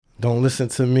Don't Listen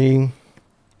to Me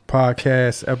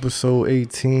podcast, episode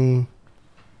 18.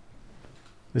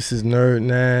 This is Nerd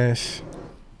Nash.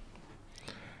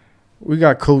 We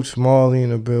got Coach Marley in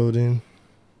the building.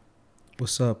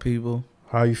 What's up, people?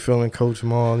 How you feeling, Coach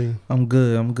Marley? I'm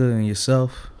good. And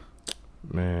yourself?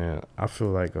 Man, I feel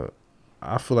like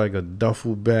a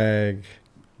duffel bag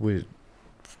with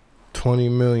 20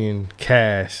 million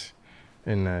cash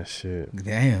in that shit.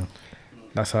 Damn.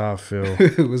 That's how I feel.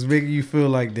 What's making you feel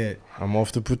like that? I'm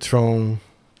off the Patron.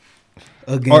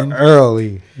 Again?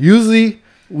 Early. Usually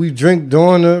we drink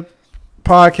during the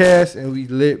podcast and we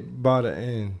lit by the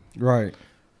end. Right.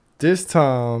 This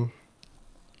time,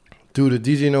 due to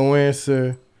DJ No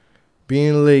Answer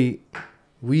being late,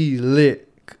 we lit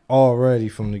already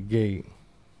from the gate.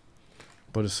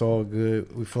 But it's all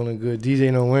good. We feeling good.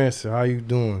 DJ No Answer, how you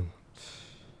doing?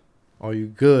 Are you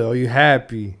good? Are you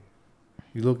happy?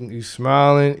 You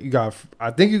smiling?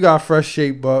 I think you got fresh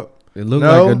shape up. It looked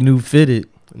like a new fitted.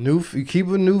 You keep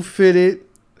a new fitted.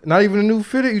 Not even a new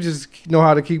fitted. You just know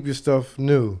how to keep your stuff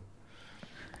new.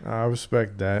 I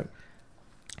respect that.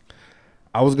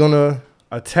 I was gonna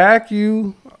attack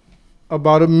you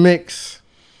about a mix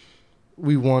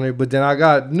we wanted, but then I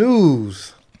got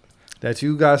news that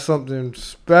you got something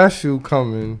special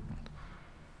coming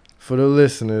for the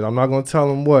listeners. I'm not gonna tell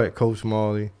them what, Coach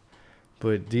Marley,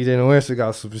 but DJ No Answer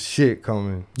got some shit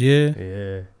coming. Yeah.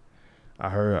 Yeah. I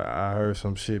heard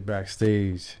some shit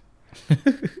backstage.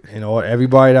 And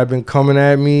everybody that been coming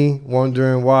at me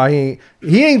wondering why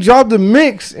he ain't dropped a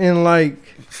mix in like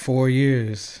 4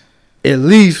 years. At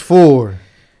least 4.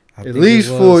 I At think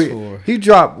least it was 4. He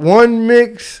dropped one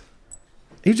mix.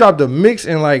 He dropped a mix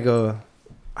in like I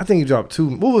think he dropped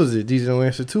 2. What was it? DJ No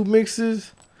Answer 2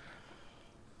 mixes?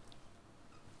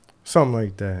 Something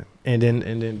like that. And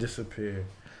then disappeared.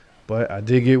 But I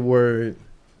did get word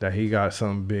that he got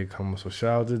something big coming. So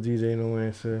shout out to DJ No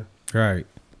Answer. Right.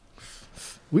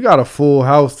 We got a full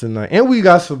house tonight. And we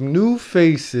got some new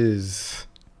faces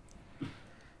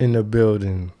in the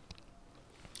building.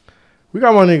 We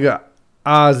got my nigga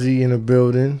Ozzy in the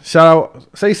building. Shout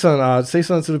out. Say something, Oz. Say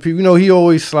something to the people. You know he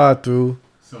always slide through.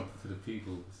 Something to the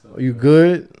people. Are you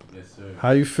good? Yes, sir.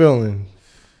 How you feeling?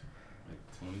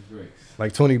 Like 20 bricks.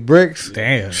 Like 20 bricks?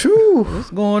 Damn. Shoo.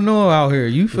 What's going on out here?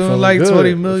 You feeling feeling like good.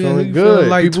 20 million? Feeling You good. feeling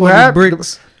like People 20 happy.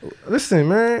 bricks? Listen,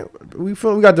 man. We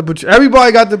got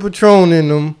everybody got the Patron in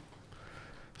them.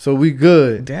 So we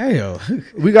good. Damn.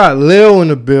 We got Lil in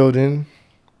the building.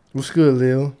 What's good,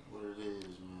 Lil? What it is,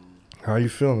 man. How you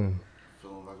feeling?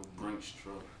 Feeling like a Brinks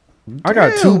truck. I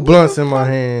got 2 blunts in my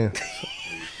hand.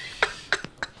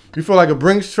 You feel like a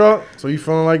Brinks truck, so you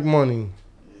feeling like money.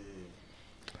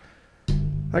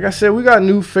 Like I said, we got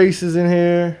new faces in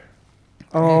here.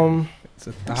 It's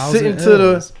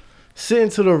 1,000 Sitting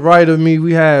to the right of me,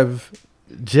 we have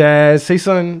Jazz. Say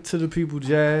something to the people,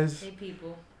 Jazz. Hey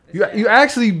people. You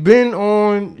actually been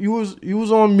on. You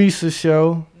was on Misa's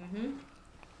show. Mhm.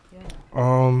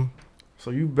 Yeah.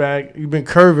 So you back. You been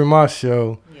curving my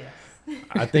show. Yes.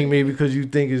 I think maybe because you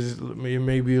think it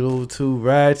may be a little too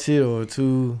ratchet or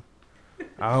too.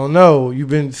 I don't know. You've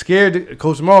been scared.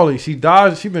 Coach Marley, she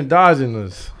been dodging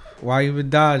us. Why you been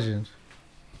dodging?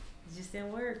 It just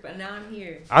didn't work, but now I'm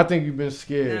here. I think you've been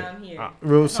scared. Now I'm here.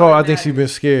 Real That's all talk. I that think she been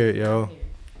matters. scared, Now yo. I'm here.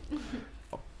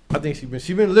 I think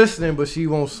she been listening, but she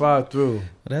won't slide through.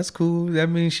 That's cool. That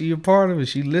means she a part of it.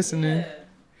 She listening. Yeah,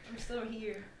 I'm still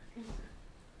here.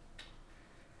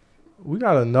 We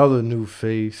got another new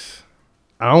face.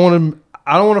 I don't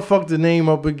want to fuck the name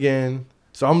up again.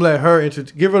 So I'm gonna let her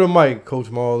give her the mic,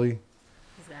 Coach Marley.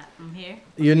 Is that I'm here?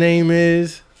 Your name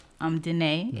is I'm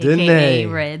Danae, Danae. aka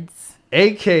Reds.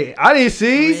 AK. I didn't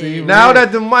see. See, Now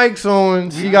that the mic's on,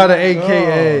 she got an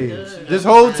AKA. Oh, This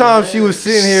whole time she was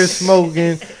sitting here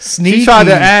smoking. Sneaky. She tried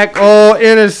to act all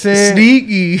innocent.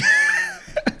 Sneaky.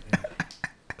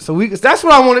 So that's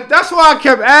what I wanted. That's why I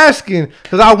kept asking,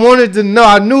 because I wanted to know.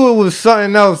 I knew it was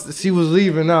something else that she was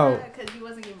leaving out. Because you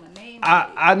wasn't giving my name.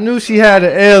 I knew she had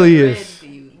an alias. Reds,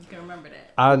 you can remember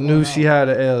that. I knew she had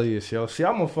an alias, yo. See,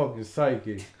 I'm a fucking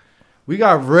psychic. We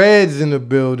got Reds in the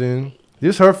building.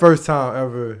 This her first time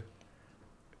ever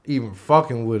even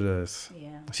fucking with us. Yeah.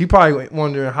 She probably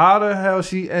wondering how the hell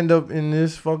she end up in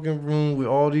this fucking room with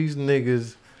all these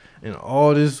niggas and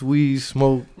all this weed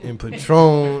smoke and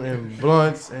Patron and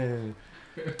blunts and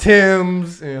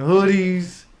Timbs and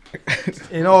hoodies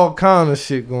and all kind of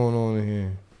shit going on in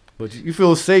here. But you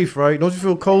feel safe, right? Don't you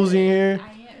feel cozy in here?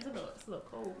 I am. It's a little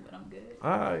cold, but I'm good.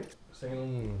 All right. Say no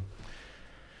more.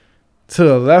 To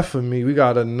the left of me, we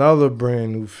got another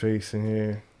brand new face in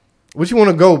here. What you want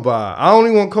to go by? I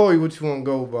only want to call you what you want to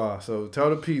go by. So tell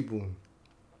the people.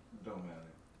 Don't matter.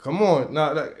 Come on.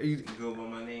 Nah, You go by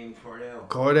my name, Cordell.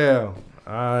 Cordell.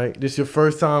 All right. This your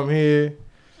first time here.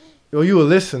 Yo, you a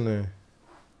listener.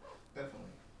 Definitely.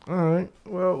 All right.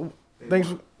 Well,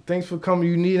 thanks for coming.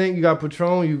 You need it? You got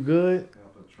Patron? You good?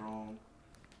 Got Patron.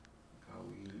 Got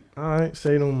weed. All right.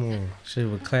 Say no more. Shit,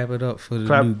 would clap it up for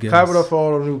the new guests. Clap it up for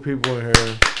all the new people in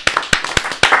here.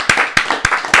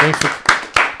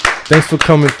 Thanks for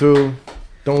coming through.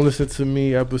 Don't Listen to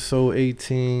Me, episode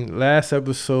 18. Last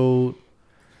episode,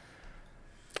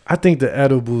 I think the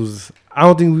edibles. I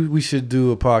don't think we should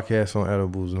do a podcast on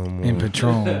edibles no more. And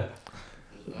Patron. Edibles.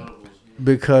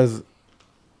 Because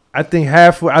I think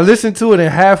I listened to it,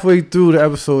 and halfway through the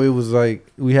episode, it was like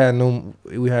we had nothing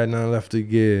left to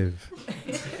give.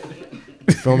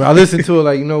 I listened to it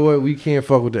like, you know what, we can't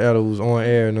fuck with the edibles on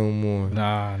air no more.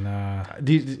 Nah.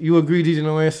 You agree, DJ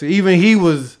No Answer? Even he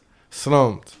was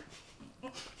slumped.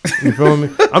 You feel me?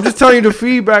 I'm just telling you the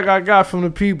feedback I got from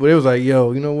the people. They was like,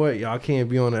 yo, you know what? Y'all can't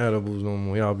be on the edibles no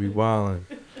more. Y'all be wilding.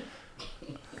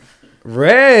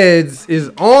 Reds is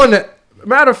on the...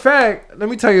 Matter of fact, let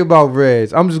me tell you about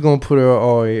Reds. I'm just going to put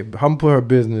her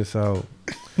business out.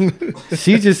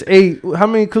 She just ate... How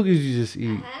many cookies you just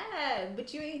eat? I had,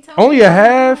 but you ain't talking Only a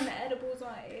half? The edibles on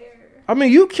air. I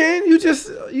mean, you can. You just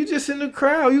in the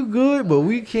crowd. You good, but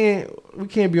we can't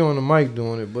be on the mic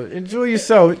doing it. But enjoy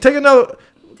yourself. Take another...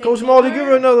 Coach Marley, give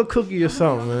her another cookie or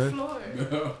something, man.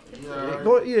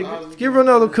 Give her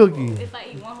another cookie. If I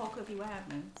eat one whole cookie, what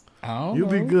happens? I don't You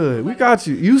know. be good. We got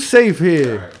you. You safe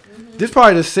here. This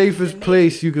probably the safest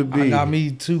place you could be. I got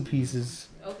me 2 pieces.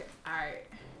 Okay. All right.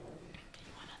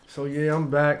 So yeah,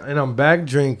 I'm back, and I'm back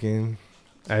drinking,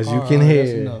 as you All can right, hear.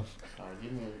 That's enough. All right,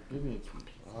 give me a tweet.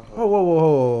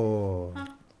 Whoa.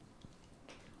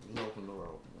 You open the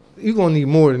road. You gonna need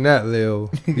more than that, Lil.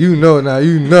 You know now.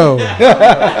 You know.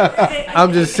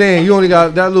 I'm just saying, you only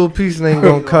got that little piece, and ain't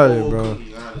gonna cut it, bro.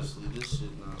 Honestly, this shit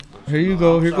not. Here you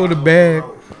go. Here go the bag.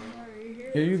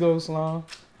 Here you go, Slime.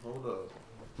 Hold up.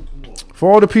 Come on.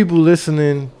 For all the people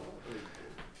listening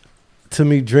to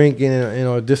me drinking and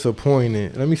are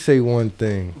disappointed, let me say one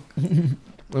thing. And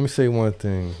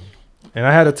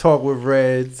I had a talk with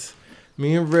Reds.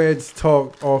 Me and Reds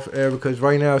talked off air because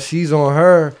right now she's on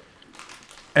her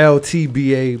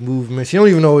LTBA movement. She don't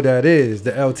even know what that is,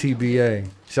 the LTBA.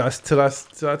 Should I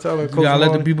tell her? You gotta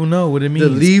let the people know what it means. The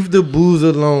Leave the Booze I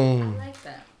Alone like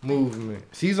that. movement.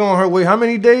 She's on her way. How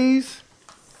many days?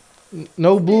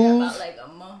 No booze? About like a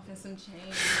month and some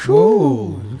change.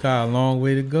 Whoa, you got a long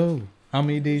way to go. How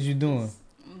many days you doing?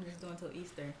 I'm just doing till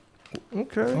Easter.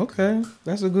 Okay. Okay,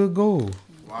 that's a good goal.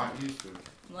 Why Easter?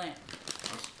 Lent.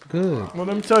 Good. Well,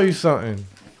 let me tell you something.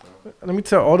 Let me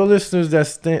tell all the listeners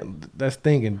that's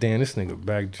thinking, damn, this nigga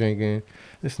back drinking.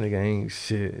 This nigga ain't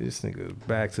shit. This nigga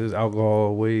back to his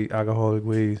alcoholic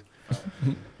ways.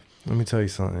 Let me tell you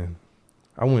something.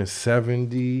 I went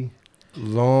 70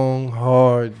 long,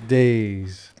 hard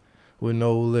days with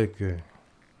no liquor.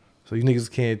 So you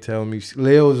niggas can't tell me.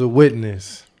 Leo's a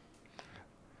witness.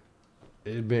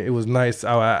 It was nice.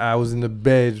 I was in the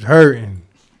bed hurting.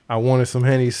 I wanted some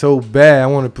Henny so bad. I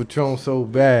wanted Patron so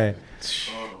bad.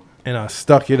 And I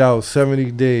stuck it out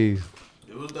 70 days.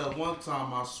 It was that one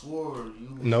time I swore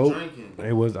you was Nope. drinking.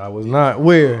 I was not.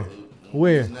 Where?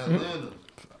 Where? In Atlanta.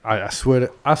 I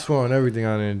swear on everything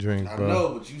I didn't drink, I bro.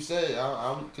 know, but you said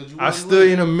because you. I wasn't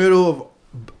stood in the middle of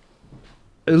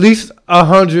at least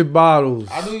 100 bottles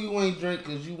I knew you ain't drink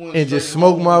because you went and just straight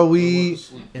smoked home my and went weed to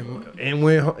sleep.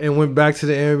 and went back to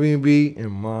the Airbnb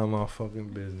and mind my fucking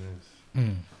business.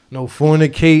 Mm. No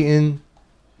fornicating,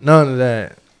 none of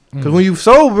that. Because Mm. when you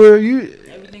sober,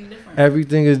 Everything different.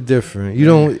 everything is different. You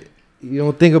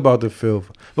don't think about the filth.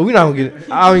 But we not gonna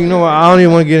get. I don't even know. I don't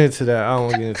even want to get into that. I don't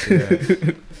want to get into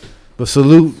that. But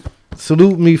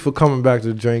salute me for coming back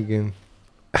to drinking,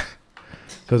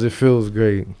 because it feels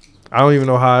great. I don't even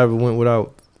know how I ever went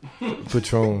without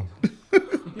Patron.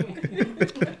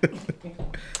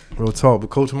 Real talk. But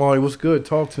Coach Marley, what's good?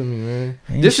 Talk to me, man.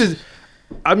 This is,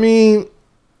 I mean,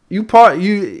 you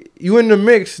in the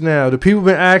mix now. The people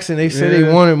been asking. They said they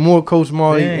Yeah. wanted more Coach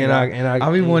Marley, Dang, and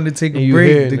I be wanting to take and a you break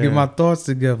here to get now. my thoughts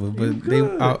together,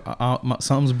 but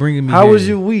something's bringing me. How here. was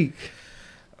your week?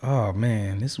 Oh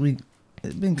man, this week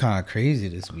it's been kind of crazy.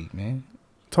 This week, man.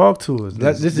 Talk to us.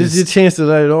 This- This is your chance to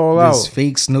let it all This out.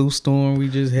 fake snowstorm we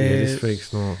just had. Yeah, this fake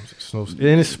storm.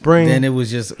 In the spring. Then it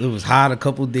was hot a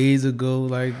couple days ago.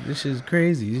 Like this shit's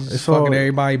crazy. It's It's fucking all-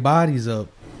 everybody's bodies up.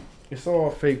 It's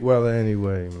all fake weather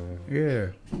anyway, man.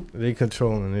 Yeah. They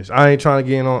controlling this. I ain't trying to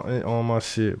get on my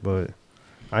shit, but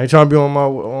I ain't trying to be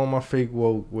on my fake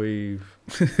woke wave.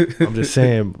 I'm just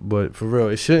saying, but for real,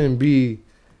 it shouldn't be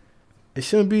a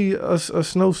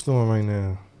snowstorm right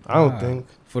now. I don't Wow. think.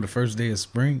 For the first day of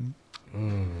spring.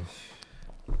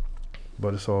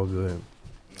 But it's all good.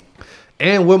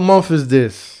 And what month is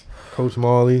this, Coach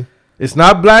Marley? It's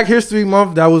not Black History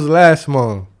Month. That was last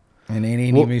month. And they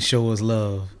didn't What- even show us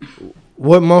love.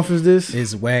 What month is this?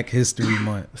 It's Whack History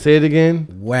Month. Say it again.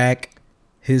 Whack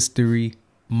History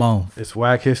Month. It's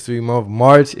Whack History Month.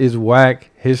 March is Whack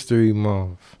History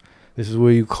Month. This is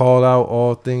where you call out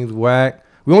all things whack.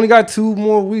 We only got 2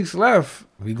 more weeks left.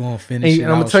 We gonna finish it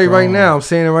And I'm gonna out tell you right strong. now, I'm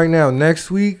saying it right now. Next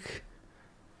week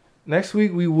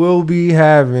we will be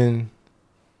having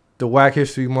the Whack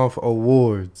History Month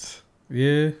Awards.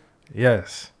 Yeah.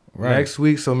 Yes. Right. Next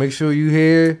week, so make sure you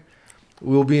here.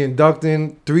 We'll be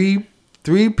inducting three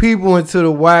people into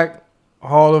the Whack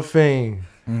Hall of Fame.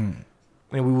 Mm.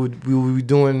 And we will be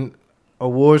doing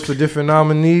awards for different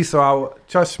nominees. So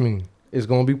trust me, it's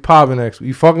gonna be popping next week.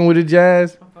 You fucking with it,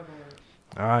 Jazz? I'm fucking with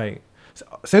it. All right. So,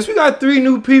 since we got 3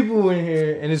 new people in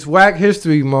here and it's Whack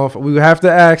History Month, we have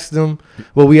to ask them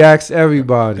what we asked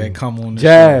everybody. That come on the show.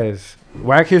 Jazz,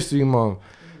 Whack History Month.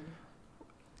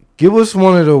 Give us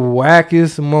one of the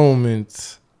wackest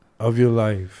moments of your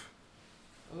life.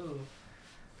 Ooh.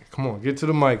 Come on, get to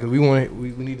the mic because we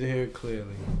need to hear it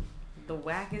clearly. The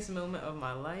wackest moment of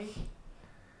my life.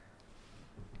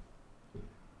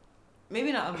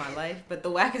 Maybe not of my life, but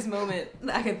the wackest moment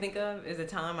that I can think of is the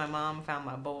time my mom found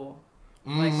my bowl.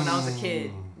 Like when I was a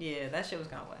kid. Yeah, that shit was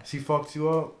kind of whack. She fucked you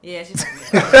up? Yeah, she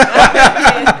fucked me up.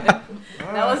 Yeah.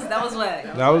 That was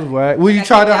whack. That was whack. Well, you Like, I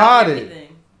tried to kicked out hide it. everything.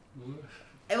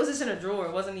 It was just in a drawer.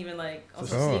 It wasn't even like on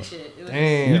some Oh. sneak shit. It was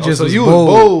Damn. You just so was you bold.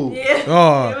 was bold. just, yeah.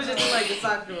 Oh. It was just in like the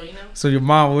sock drawer, you know? So your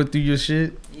mom went through your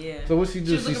shit? Yeah. So what she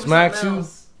do? was She looking for smacked something you?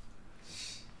 else.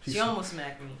 She almost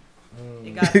smacked me. Mm.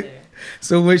 It got there.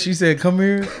 So when she said, come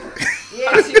here?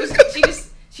 Yeah,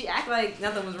 she acted like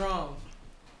nothing was wrong,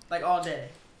 like all day,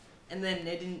 and then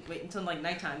it didn't wait until like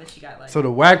nighttime. Then she got like. So the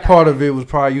whack part of it was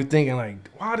probably you thinking like,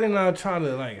 why didn't I try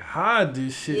to like hide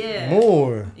this shit Yeah.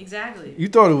 more? Exactly. You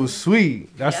thought it was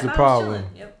sweet. That's Yeah, the I thought I was problem.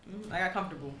 chilling. Yep. I got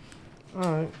comfortable. All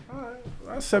right.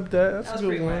 I accept that. That's That was a good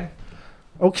pretty one. whack.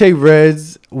 Okay,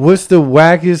 Reds. What's the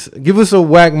wackest? Give us a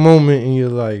whack moment in your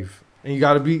life. And you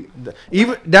gotta be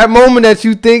even that moment that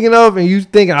you thinking of, and you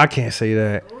thinking I can't say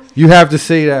that. You have to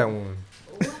say that one.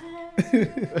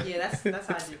 Yeah, that's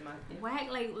how I did my. Whack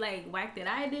like whack that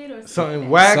I did or Something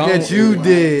whack that Something you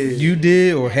did. You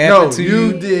did or no, happened to you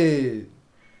you? did.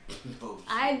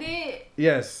 I did.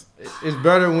 Yes, it's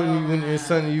better when it's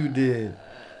something you did.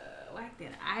 Whack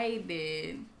that I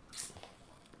did.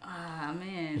 Ah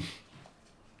man.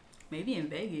 Maybe in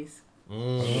Vegas.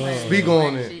 Like, Speak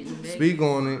on whack it. shit in Vegas. Speak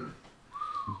on it.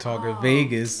 Talking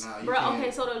Vegas. Nah, you Bro, can't.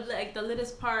 okay, so the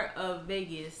littest part of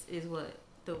Vegas is what?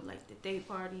 The date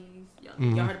parties. Y'all,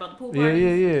 Mhm. y'all heard about the pool Yeah,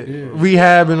 parties? yeah.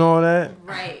 Rehab and all that.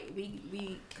 Right.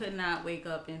 We could not wake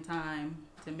up in time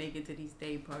to make it to these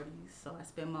day parties. So I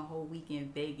spent my whole week in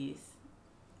Vegas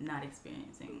not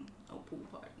experiencing no pool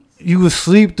parties. You would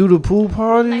sleep through the pool Like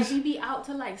parties? we be out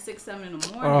till like 6, 7 in the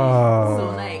morning. Oh,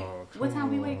 so like what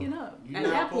time we waking up? You At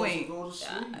not that supposed point, to go to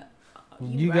sleep.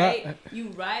 you You right, got- you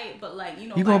right, but like you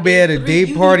know, You by gonna be at a 3, day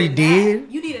you party need a nap. dead?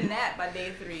 You need a nap by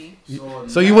day 3.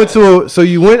 So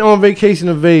you went on vacation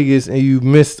to Vegas and you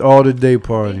missed all the day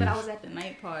parties. But I was at the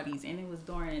night parties and it was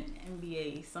during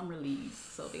NBA summer leagues,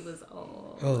 so it was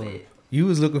all Oh, lit. you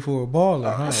was looking for a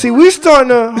baller, huh? See, we starting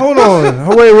to hold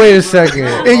on. Wait a second.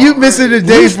 And you missing the We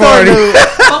day starting party. to-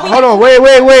 hold on.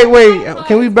 Wait.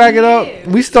 Can we back it up?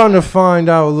 We starting to find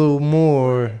out a little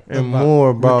more and more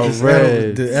about This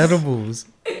Reds. the edibles.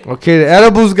 Okay, the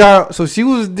edibles got. So she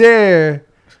was there.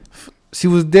 She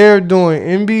was there doing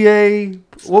NBA.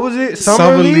 What was it?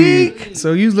 Summer League.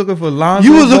 So you was looking for Lonzo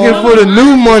You was looking Ball? for the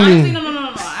new money. Honestly,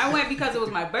 no. I went because it was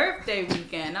my birthday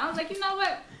weekend. I was like, you know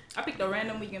what? I picked a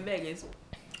random week in Vegas.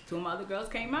 2 of my other girls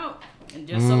came out, and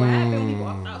just so happened we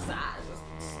walked outside.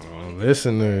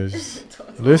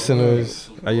 Listeners,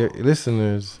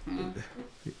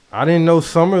 I didn't know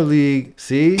Summer League.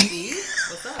 See, See?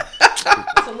 What's up?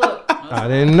 So look. I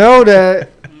didn't know that.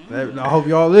 I hope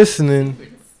y'all listening.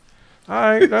 All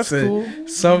right, that's Said cool.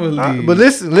 Summer League. But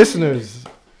listeners,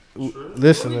 We did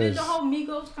listeners. the whole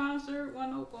Migos concert,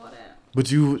 One Oak, all that.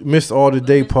 But you missed all the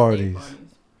day parties.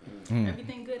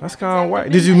 Everything good. That's happens kind of after whack.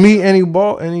 Did you midnight.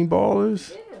 meet any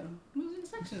ballers? Yeah, we was in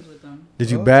sections with them. Did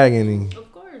you bag any?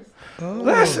 Of course.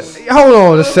 Let's hold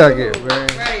on a second, man.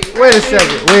 Right. Wait a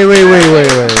second. Wait.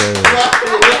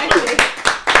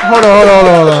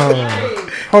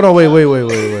 Hold on.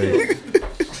 Wait.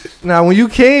 Now, when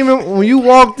you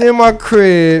walked in my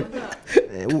crib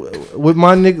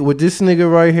with this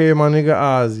nigga right here, my nigga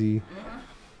Ozzy,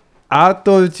 I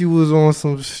thought that you was on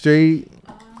some straight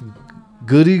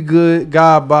goody good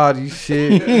God body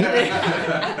shit.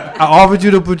 I offered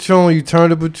you the Patron, you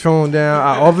turned the Patron down.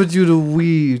 I offered you the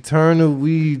weed, you turned the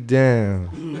weed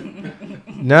down.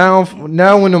 Now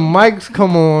when the mics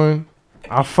come on,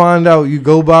 I find out you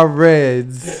go by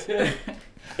Reds. Me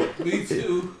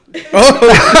too.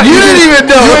 Oh, you didn't even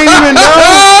know. You ain't even know.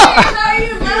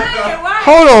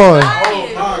 Hold on.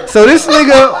 So this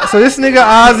nigga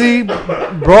Ozzy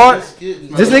brought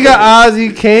this nigga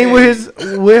Ozzy came with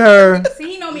her.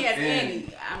 See, he know me as Annie.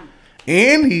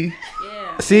 Annie.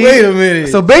 Yeah. See, Wait a minute.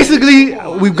 So basically,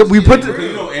 we put You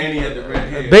the, know Annie had the red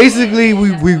hair. basically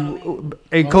we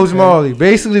hey Coach Marley.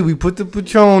 Basically we put the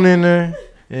Patron in her,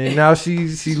 and now she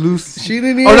loose. She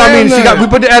didn't even. Oh no, I mean have we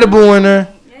put the edible in her,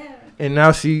 Yeah. and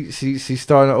now she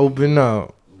starting to open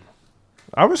up.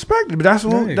 I respect it, but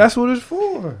Hey. that's what it's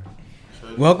for.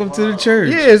 Welcome to the church.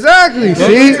 Yeah, exactly.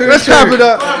 See, to the let's clap church. it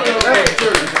up.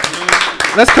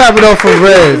 Let's clap it up for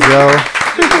Reds, yo.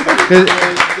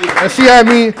 She had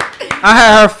me. I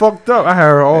had her fucked up. I had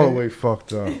her all the way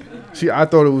fucked up. I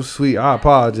thought it was sweet. I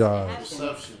apologize.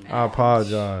 I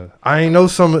apologize. I ain't know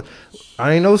summer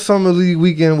league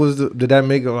weekend was. Did that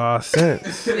make a lot of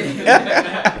sense?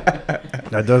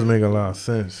 That does make a lot of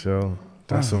sense, yo.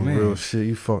 That's some man. real shit.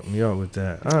 You fucked me up with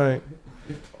that. All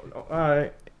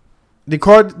right. Did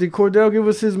Cordell give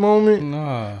us his moment?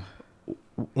 Nah.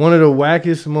 One of the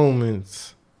wackest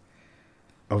moments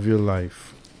of your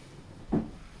life.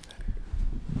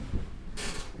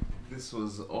 This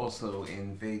was also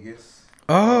in Vegas.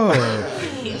 Oh.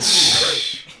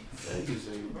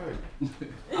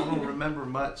 I don't remember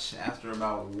much after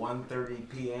about 1:30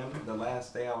 p.m. the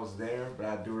last day I was there, but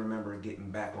I do remember getting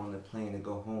back on the plane to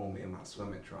go home in my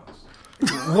swimming trunks.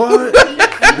 What?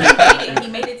 He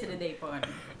made it to the day party.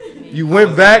 You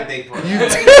went back. Day party.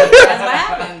 That's what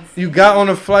happens. You got on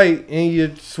a flight in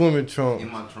your swimming trunk.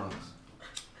 In my trunks.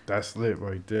 That's lit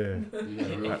right there. You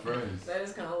got real friends. That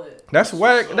is kind of lit. That's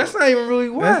whack. That's not even really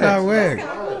whack. That's not whack.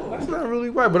 That's not really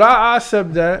whack. But I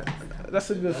accept that. That's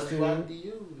a good That's story. why to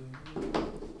you.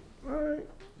 All right.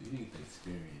 You need to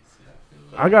experience it, I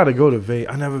feel like. I gotta go to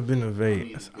Vegas. I never been to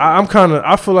Vegas. I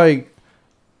feel like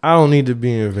I don't need to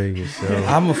be in Vegas, yo.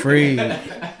 I'm afraid.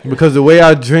 Because the way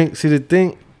I drink, see the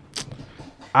thing,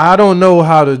 I don't know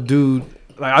how to do.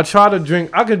 Like I try to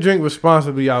drink, I can drink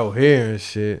responsibly out here and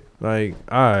shit. Like,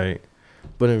 all right,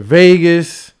 but in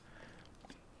Vegas,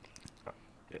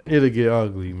 it'll get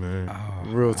ugly, man. Oh,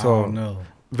 Real I talk. don't know.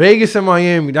 Vegas and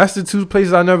Miami, that's the two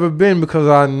places I've never been because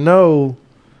I know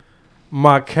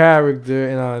my character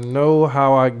and I know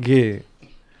how I get.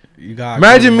 You got.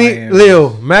 Imagine me,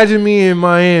 Leo. Imagine me in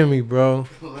Miami, bro.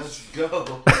 Let's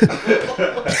go.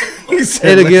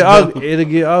 It'll get ugly. It'll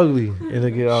get ugly. It'll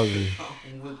get ugly.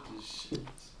 I'm with this shit.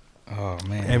 Oh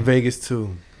man. And Vegas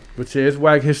too. But yeah, it's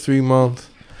Whack History Month.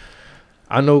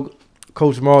 I know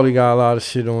Coach Marley got a lot of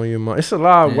shit on your mind. It's a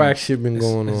lot of Yeah. whack shit been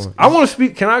going It's- on. I want to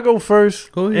speak. Can I go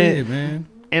first? Go ahead, man.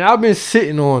 And I've been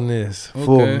sitting on this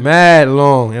for Okay. mad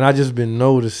long, and I just been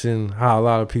noticing how a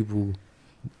lot of people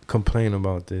complain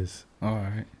about this. All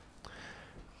right.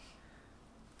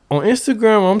 On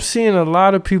Instagram, I'm seeing a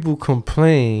lot of people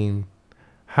complain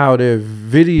how their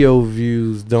video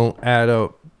views don't add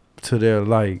up to their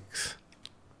likes.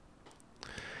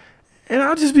 And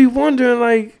I'll just be wondering,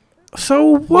 like,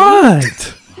 so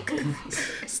what?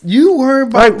 You worry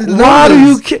about Like, the why do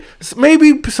you numbers.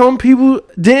 maybe some people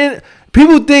didn't.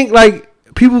 People think, like,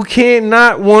 people can't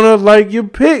not want to like your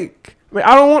pic. I mean,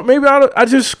 I don't want, maybe I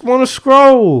just want to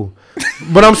scroll.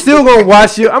 But I'm still going to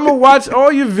watch you. I'm going to watch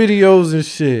all your videos and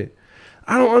shit.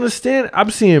 I don't understand. I'm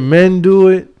seeing men do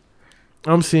it.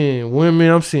 I'm seeing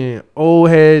women. I'm seeing old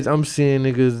heads. I'm seeing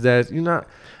niggas that,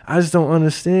 I just don't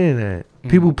understand that.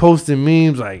 People posting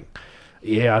memes like,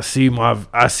 yeah, I see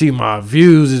my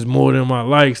views is more than my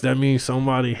likes. That means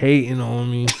somebody hating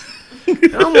on me.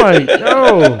 I'm like,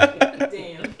 yo,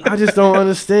 Damn. I just don't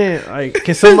understand. Like,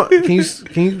 can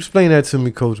you explain that to me,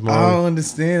 Coach I Marley? don't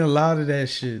understand a lot of that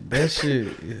shit. That shit,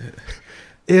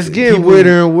 It's getting people-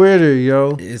 weirder and weirder,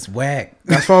 yo. it's whack.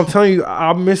 That's what I'm telling you.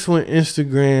 I miss when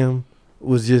Instagram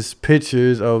was just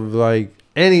pictures of like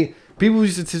any. People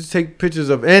used to take pictures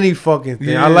of any fucking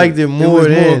thing. I liked it more was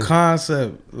than more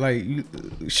concept, like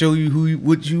show you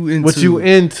what you into. what you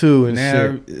into and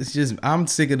Now shit. it's just I'm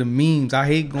sick of the memes. I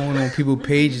hate going on people's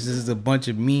pages. This is a bunch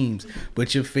of memes,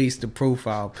 but your face the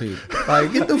profile pic.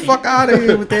 Like get the fuck out of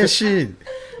here with that shit.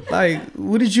 Like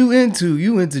what did you into?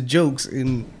 You into jokes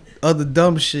and other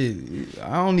dumb shit.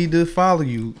 I don't need to follow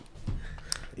you.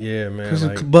 Yeah, man. Push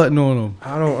Like, a button on them.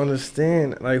 I don't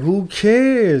understand. Like, who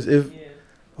cares?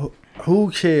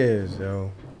 Who cares,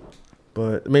 yo?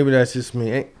 But maybe that's just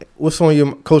me. What's on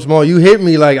your Coach Maul? You hit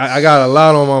me like I got a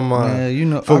lot on my mind. Man, you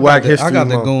know, for Whack History I got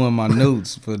to Month. go in my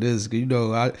notes for this. You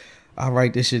know, I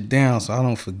write this shit down so I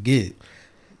don't forget.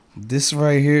 This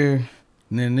right here,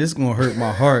 and then this gonna hurt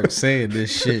my heart saying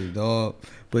this shit, dog.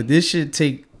 But this shit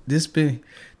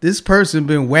this person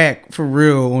been whack for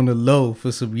real on the low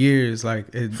for some years, like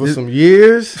Some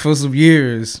years. for some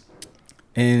years,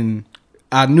 and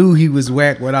I knew he was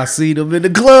whack when I seen him in the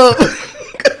club.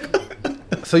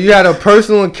 So you had a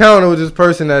personal encounter with this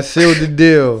person that sealed the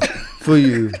deal for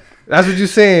you. That's what you're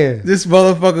saying. This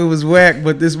motherfucker was whack,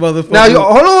 but this motherfucker. Now you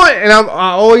hold on, and I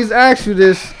always ask you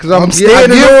this because I'm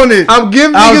standing on it. I'm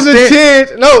giving I'm niggas a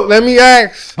chance. No, let me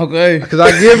ask Okay, because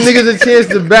I give niggas a chance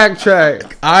to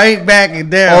backtrack. I ain't backing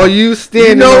down. Or you standing?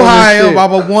 You know on how I this am. shit?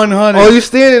 I'm a 100. Oh, you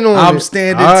standing on I'm it.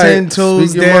 standing All 10 toes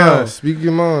speak your down. Mind. Speak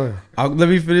your mind. Let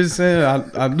me finish saying.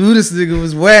 I knew this nigga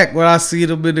was whack when I seen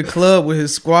him in the club with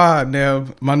his squad. Now,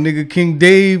 my nigga King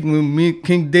Dave, when me and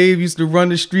King Dave used to run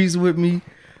the streets with me,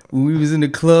 when we was in the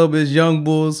club as young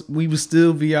bulls, we was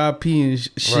still VIP and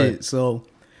shit. Right. So,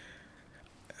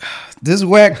 this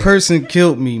whack person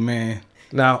killed me, man.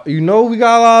 Now you know we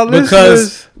got a lot of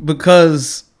listeners.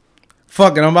 Because,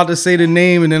 fuck it, I'm about to say the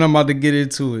name and then I'm about to get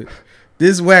into it.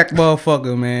 This whack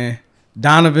motherfucker, man,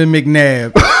 Donovan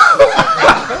McNabb.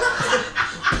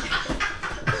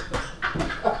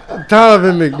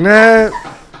 Donovan McNabb.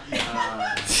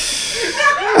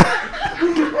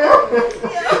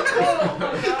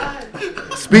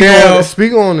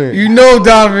 Speak on it. You know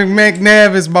Donovan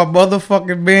McNabb is my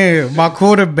motherfucking man, my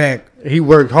quarterback. He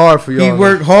worked hard for y'all. He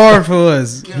worked hard for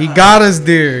us. He got us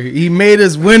there. He made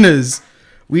us winners.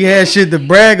 We had shit to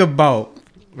brag about.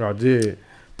 I did.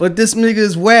 But this nigga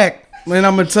is whack. Man,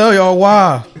 I'm going to tell y'all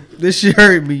why. This shit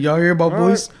hurt me. Y'all hear my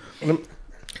voice?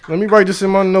 Let me write this in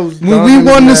my notes. When we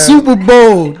won the Super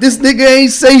Bowl, this nigga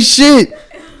ain't say shit.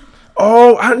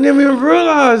 Oh, I never even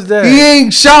realized that. He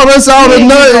ain't shout us out or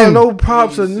nothing. No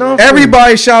props or nothing.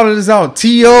 Everybody shouted us out.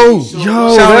 T.O. shouted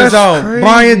us that's out. crazy.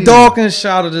 Brian Dawkins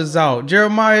shouted us out.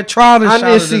 Jeremiah Trotter shouted us out.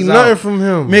 I didn't see nothing from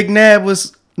him. McNabb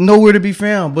was nowhere to be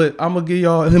found, but I'm gonna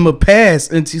give him a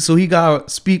pass so he gotta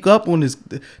speak up on this.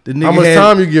 The nigga How much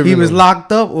time you giving He was him?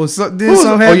 locked up or something. Then Who's-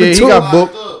 something oh, happened yeah, he to got him.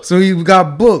 booked. So he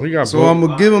got booked. He got so booked. I'm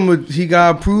gonna give him he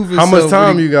gotta prove How himself. much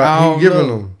time you got? I You don't giving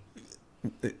know.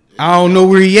 him? I don't know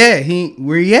where he at.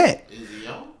 Where he at? Is he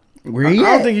young? Where I he don't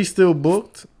at? think he's still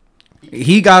booked.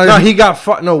 He got No, he got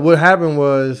fucked. No, what happened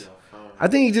was, I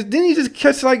think didn't he just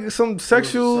catch like some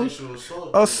sexual Sexual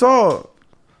assault. assault?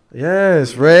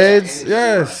 Yes, Reds.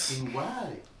 Yes,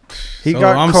 he So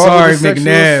got I'm caught sorry, with a sexual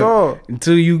McNabb. assault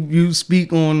Until you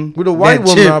speak on with a white that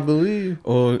woman, chip, I believe.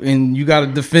 and you gotta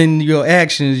defend your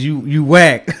actions. You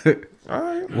whack. All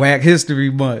right, Whack History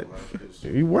Month.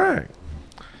 he whack.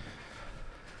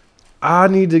 I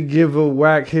need to give a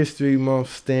Whack History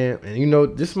Month stamp, and you know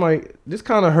this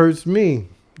kind of hurts me.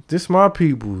 This my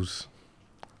people's.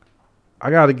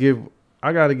 I gotta give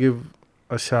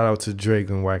a shout out to Drake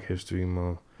on Whack History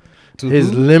Month. To His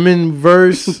who? Lemon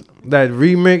verse, that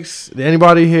remix. Did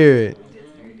anybody hear it?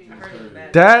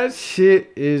 That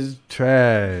shit is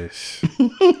trash.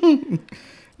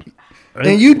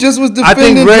 And you just was I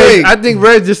think defending Red. Drake. I think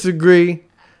Red disagree.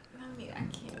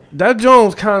 That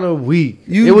Jones kind of weak.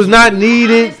 It was not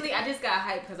needed. Honestly, I just got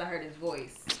hyped because I heard his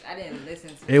voice. I didn't listen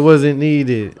to It wasn't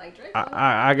needed. like Drake.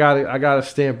 I gotta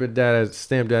stamp that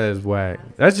as whack.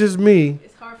 That's just me.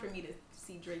 It's hard for me to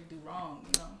see Drake do wrong,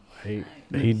 you know.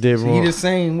 He did He wrong. the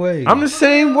same way. I'm the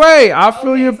same way. I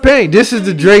feel your pain. This is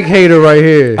the Drake hater right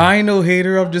here. I ain't no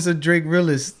hater. I'm just a Drake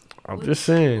realist. I'm just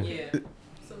saying. Yeah.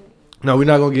 So, No, we're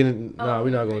not gonna get in. No, we're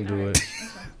not gonna do it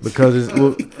because it's.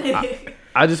 Well,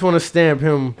 I just want to stamp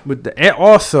him with the. And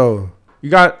also, I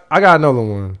got another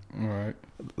one. All right.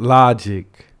 Logic.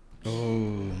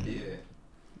 Oh.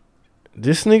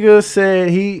 This nigga said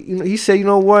he said, you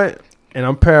know what? And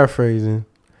I'm paraphrasing.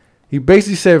 He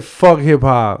basically said, "Fuck hip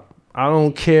hop. I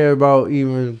don't care about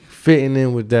even fitting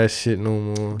in with that shit no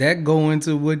more." That go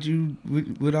into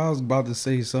what I was about to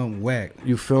say. Something whack.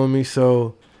 You feel me?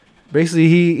 So basically,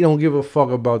 he don't give a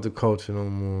fuck about the culture no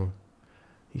more.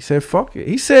 He said, "Fuck it."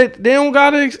 He said, "They don't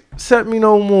gotta accept me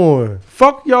no more.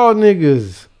 Fuck y'all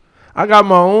niggas. I got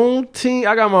my own team.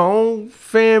 I got my own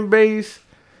fan base.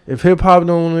 If hip hop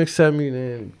don't accept me,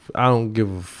 then I don't give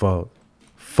a fuck.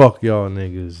 Fuck y'all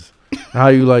niggas." How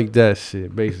you like that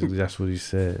shit? Basically, that's what he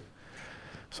said.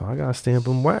 So I gotta stamp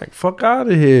him whack. Fuck out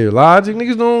of here. Logic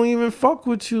niggas don't even fuck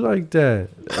with you like that.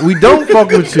 We don't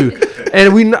fuck with you.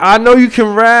 And I know you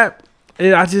can rap.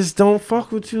 And I just don't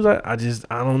fuck with you. Like I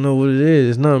don't know what it is.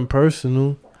 It's nothing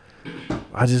personal.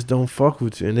 I just don't fuck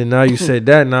with you. And then now you said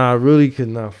that, now I really could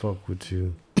not fuck with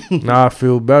you. Now I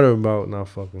feel better about not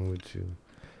fucking with you.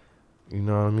 You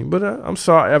know what I mean? But I'm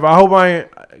sorry. I hope I ain't.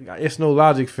 It's no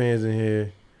Logic fans in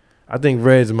here. I think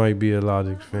Reds might be a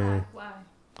Logic fan. Why?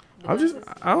 I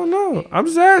don't know. I'm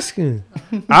just asking.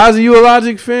 Ozzy, you a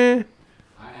Logic fan?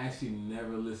 I actually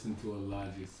never listened to a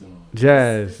Logic song.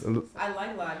 Jazz. I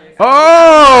like Logic.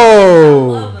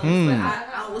 Oh! I love them, but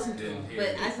I don't listen to them. But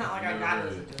it's not like I gotta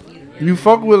listen to them either. You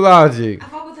fuck with Logic. I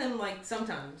fuck with him like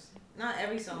sometimes, not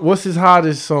every song. What's his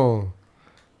hottest song?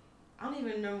 I don't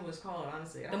even remember what it's called,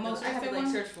 honestly. The most I have to recent like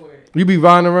one? search for it. You be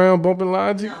riding around bumping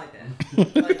Logic? Not like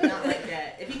that. Like, not like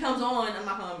that. If he comes on, I'm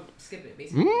not gonna skip it.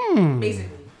 Basically.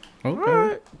 Basically. Okay.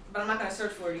 Alright. But I'm not gonna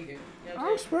search for it either. You know I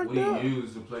what I'm saying? respect What do that. you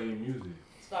use to play your music?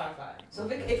 Spotify. So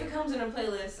if it comes in a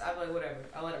playlist, I'm like whatever.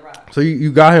 I'll let it rock. So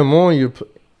you got him on your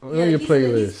Yeah, your a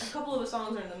playlist. couple of the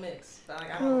songs are in the mix, but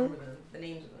like I don't remember the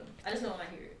names of them. I just know when I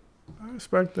hear it. I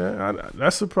respect that.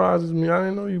 That surprises me. I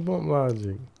didn't know you bump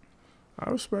Logic. I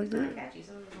respect It's kind that. of catchy.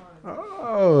 Some of the songs.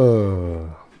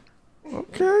 Oh.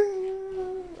 Okay.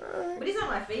 But he's not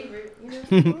my favorite. You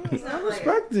know. He's I not like.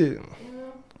 respect it. You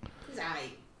know. He's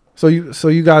alright. So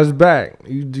you guys back?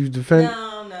 You defend? No.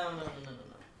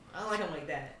 I don't like him like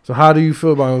that. So how do you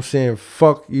feel about him saying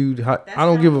 "fuck you"? That's I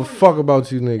don't not give a corny. fuck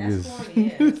about you That's niggas. corny.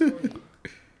 Yeah, that's corny.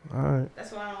 All right,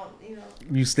 That's why I don't. You know.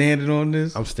 You standing on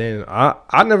this? I'm standing.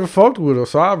 I never fucked with her,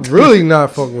 so I'm really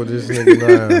not fucking with this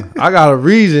nigga now. I got a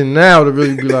reason now to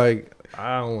really be like,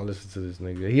 I don't want to listen to this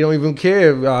nigga. He don't even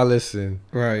care if I listen,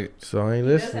 Right. so I ain't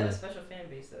He does have listening. a special fan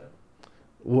base though.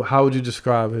 Well, how would you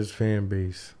describe his fan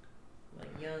base? Like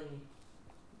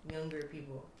younger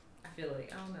people. I feel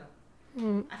like I don't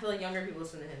know. Mm. I feel like younger people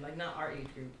listen to him, like not our age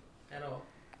group at all.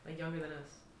 Like younger than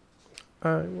us.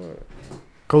 All right, what?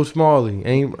 Coach Marley,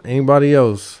 anybody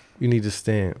else you need to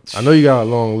stamp? I know you got a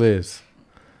long list.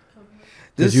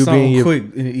 This you something being your- quick.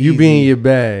 And You easy. be in your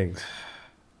bags.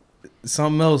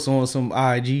 Something else on some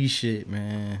IG shit,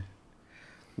 man.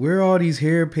 Where all these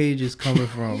hair pages coming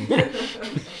from? Yo,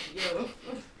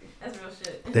 that's real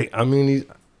shit.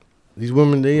 These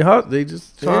women, they hot. They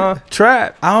just trying to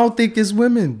trap. I don't think it's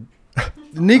women.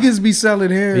 Niggas be selling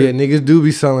hair. Yeah, niggas do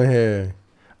be selling hair.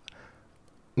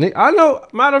 I know.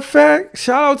 Matter of fact,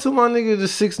 shout out to my nigga the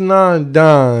 6'9"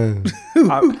 Don.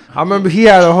 I remember he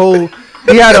had a whole.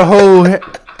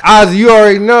 Ozzy, you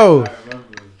already know.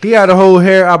 He had a whole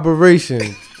hair operation.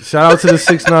 Shout out to the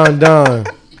 6'9" Don.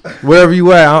 Wherever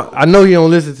you at, I know he don't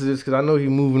listen to this because I know he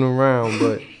moving around,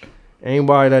 but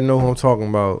anybody that know who I'm talking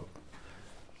about.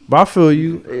 But I feel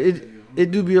you. It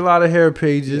do be a lot of hair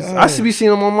pages. Yeah. I should be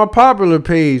seeing them on my popular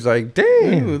page. Like, Dude,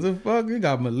 damn. what the fuck? You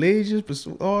got Malaysia,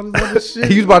 all this other shit.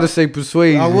 He was about to say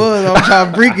persuasion. I was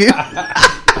trying to freak it.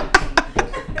 I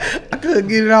couldn't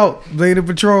get it out. Blade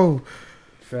Patrol.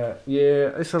 Fat.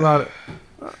 Yeah, it's a lot of.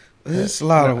 There's a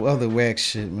lot of other whack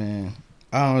shit, man.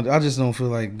 I just don't feel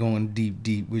like going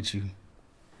deep with you.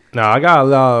 Nah, I got a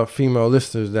lot of female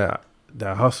listeners that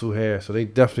hustle hair, so they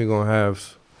definitely gonna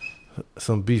have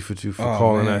some beef with you for Oh,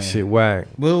 calling man. that shit whack.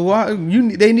 But why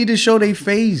they need to show their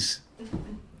face.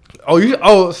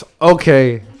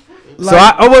 Okay.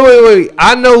 Like- wait.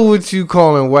 I know what you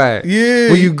calling whack.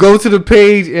 Yeah. When you go to the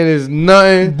page and it's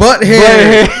nothing Butt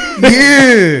hair. hair,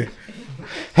 Yeah.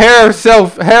 hair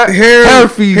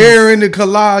feeds. Hair in the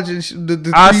collage and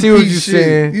the I see what three-piece you're shit.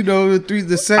 saying. You know,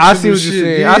 the section I see what shit. you're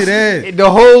saying. Yeah, I see, that. the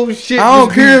whole shit. I don't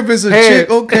just care be if it's a hair. chick.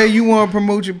 Okay, you want to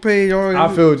promote your page. Or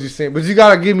I feel what you're saying, but you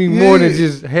gotta give me more than Yeah.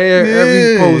 just hair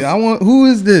every post. I want. Who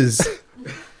is this?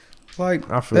 Like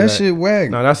I feel that that. shit whack.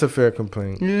 No, that's a fair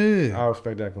complaint. Yeah. I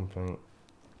respect that complaint.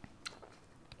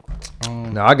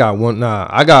 I got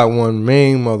one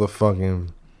main motherfucking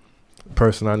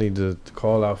person I need to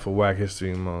call out for Whack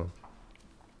History Month.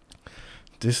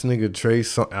 This nigga Trey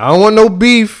Songz. I don't want no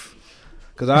beef,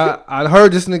 cause I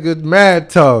heard this nigga mad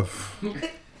tough.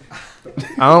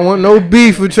 I don't want no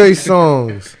beef with Trey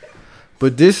Songz,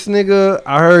 but this nigga,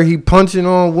 I heard he punching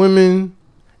on women,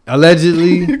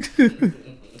 allegedly.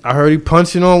 I heard he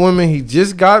punching on women. He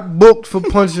just got booked for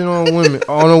punching on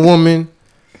a woman.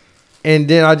 And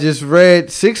then I just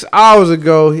read 6 hours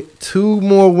ago, 2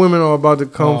 more women are about to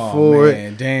come forward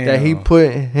man, damn. that he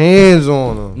put hands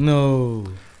on them. No.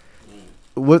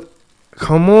 What?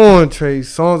 Come on, Trey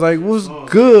Songz. Like, what's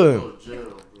good?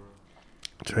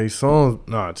 Trey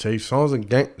Songz a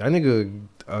gang. That nigga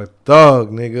a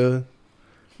thug, nigga.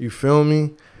 You feel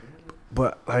me?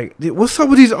 But like, what's up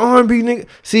with these R&B niggas?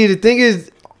 See, the thing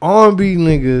is, R&B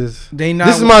niggas. They not.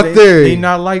 This is my theory. They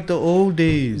not like the old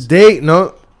days.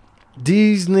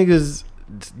 These niggas,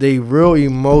 they real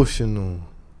emotional.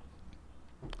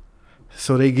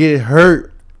 So they get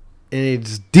hurt and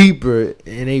it's deeper,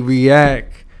 and they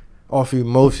react off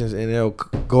emotions, and they'll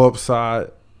go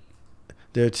upside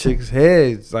their chicks'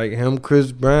 heads, like him,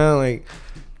 Chris Brown, like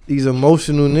these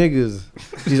emotional niggas,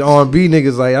 these R&B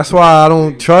niggas. Like that's why I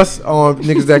don't trust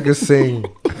niggas that can sing.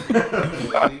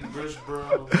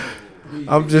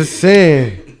 I'm just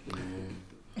saying.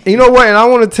 You know what? And I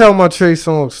want to tell my Trey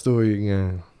Songz story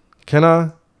again. Can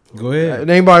I? Go ahead.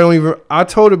 Anybody don't even. I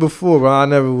told it before, but I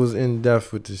never was in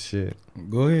depth with this shit.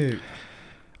 Go ahead.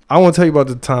 I want to tell you about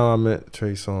the time I met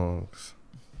Trey Songz.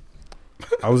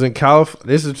 I was in California.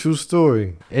 This is a true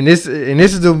story, and this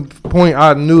is the point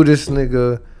I knew this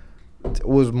nigga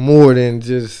was more than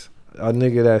just a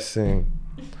nigga that sing.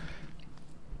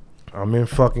 I'm in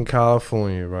fucking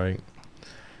California, right?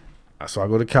 So I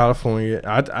go to California.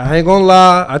 I ain't gonna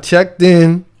lie. I checked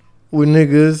in with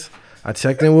niggas. I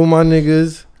checked in with my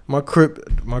niggas, my cuz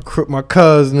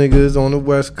niggas on the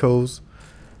West Coast.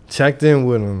 Checked in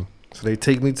with them. So they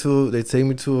take me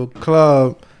to a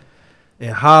club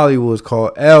in Hollywood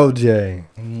called LJ.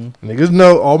 Mm-hmm. Niggas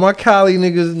know, all my Cali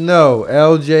niggas know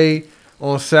LJ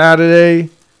on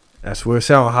Saturday. That's where it's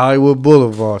at on Hollywood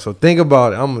Boulevard. So think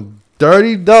about it. I'm a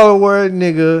dirty Delaware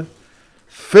nigga,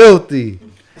 filthy.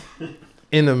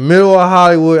 In the middle of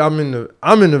Hollywood, I'm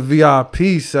in the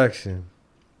VIP section.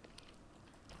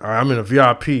 All right, I'm in the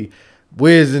VIP.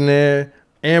 Wiz in there,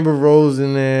 Amber Rose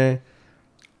in there,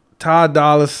 Ty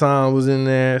Dolla $ign was in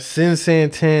there, Sin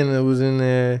Santana was in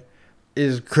there.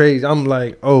 It's crazy. I'm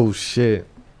like, oh shit.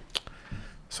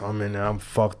 So I'm in there. I'm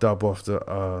fucked up off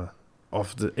the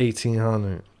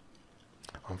 1800.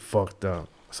 I'm fucked up.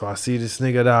 So I see this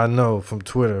nigga that I know from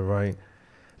Twitter, right?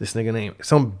 This nigga named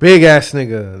some big ass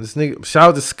nigga. This nigga, shout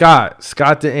out to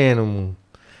Scott the Animal.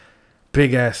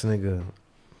 Big ass nigga.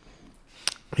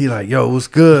 He like, yo, what's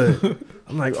good?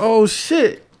 I'm like, oh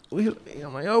shit.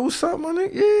 I'm like, yo, what's up, my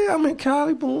nigga? Yeah, I'm in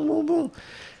Cali. Boom, boom, boom.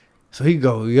 So he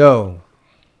go, yo.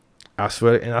 I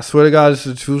swear to God, this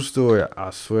is a true story. I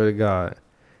swear to God.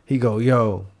 He go,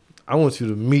 yo, I want you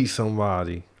to meet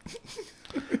somebody.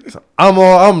 So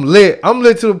I'm lit. I'm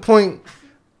lit to the point.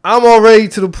 I'm already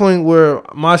to the point where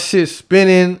my shit's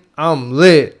spinning. I'm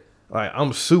lit. Like,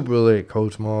 I'm super lit,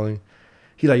 Coach Marley.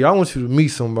 He like, yo, I want you to meet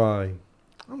somebody.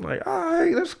 I'm like, all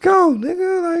right, let's go,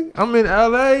 nigga. Like, I'm in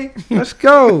LA. Let's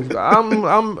go.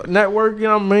 I'm networking.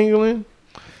 I'm mingling.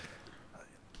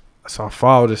 So I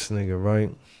follow this nigga,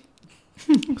 right?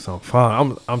 So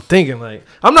I'm thinking, like,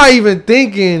 I'm not even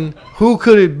thinking who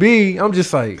could it be. I'm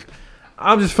just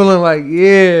feeling like,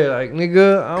 yeah, like,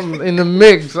 nigga, I'm in the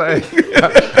mix. Like,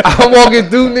 I'm walking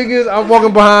through niggas. I'm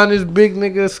walking behind this big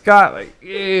nigga, Scott. Like,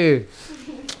 yeah.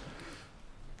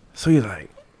 So he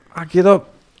like, I get up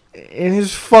in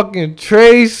his fucking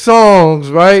Trey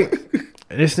Songz, right?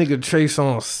 And this nigga Trey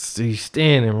Songz, he's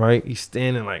standing, right? He's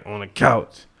standing, like, on the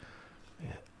couch.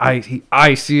 He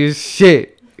icy as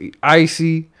shit. He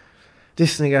icy.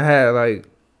 This nigga had, like,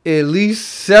 at least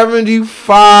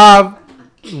 75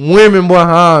 women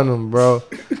behind him, bro.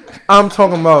 I'm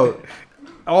talking about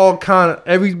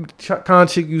every kind of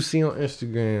chick you see on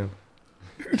Instagram.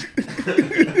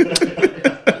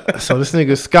 So this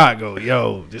nigga Scott go,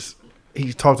 yo,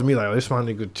 he talked to me like, oh, this my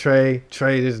nigga Trey,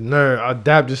 this nerd. I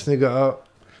dapped this nigga up.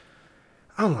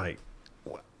 I'm like,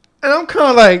 what? And I'm kind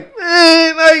of like,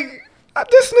 man, like,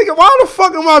 this nigga, why the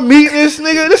fuck am I meeting this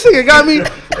nigga? This nigga got me.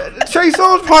 Trey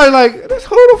Songz probably like, who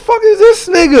the fuck is this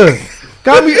nigga?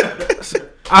 Got me.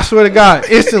 I swear to God,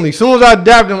 instantly, as soon as I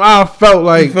dapped him, I felt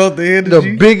like you felt the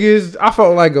energy? The biggest. I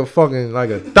felt like a fucking, like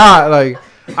a thought. Like,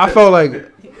 I felt like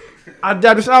I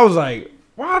dapped this. I was like,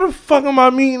 why the fuck am I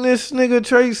meeting this nigga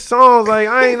Trey Songz? Like,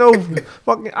 I ain't no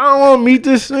fucking, I don't want to meet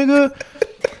this nigga.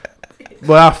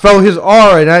 But I felt his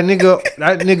aura. That nigga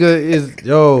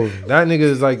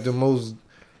is like the most,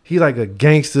 he like a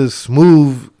gangster,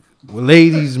 smooth,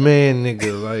 ladies man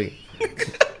nigga. Like,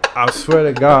 I swear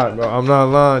to God, bro, I'm not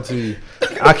lying to you.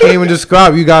 I can't even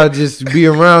describe. You gotta just be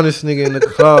around this nigga in the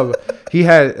club. He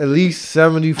had at least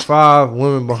 75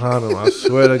 women behind him. I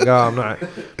swear to God,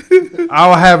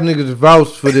 I'll have niggas vouch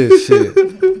for this shit.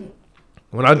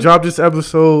 When I drop this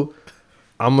episode,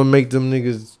 I'm gonna make them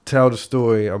niggas tell the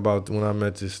story about when I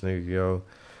met this nigga, yo.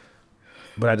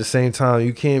 But at the same time,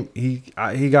 you can't. He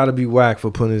gotta be whack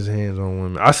for putting his hands on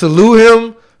women. I salute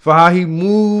him for how he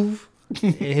moved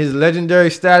in his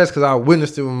legendary status, because I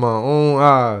witnessed it with my own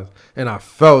eyes, and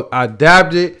I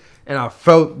dabbed it, and I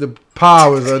felt the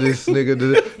powers of this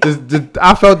nigga.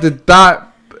 I felt the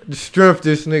strength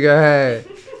this nigga had.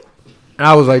 And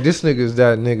I was like, this nigga is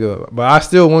that nigga. But I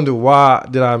still wonder, why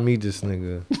did I meet this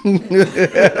nigga?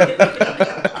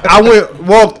 I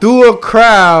walked through a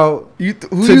crowd to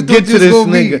get to this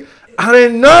nigga. I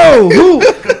didn't know who.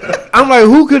 I'm like,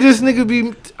 who could this nigga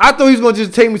be? I thought he was gonna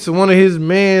just take me to one of his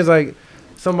mans, like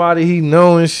somebody he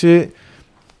know and shit.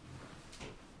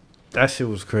 That shit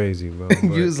was crazy, bro.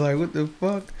 You was like, what the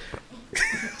fuck?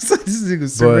 So this nigga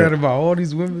surrounded by all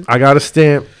these women. I got to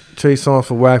stamp Trey Songz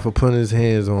for whack for putting his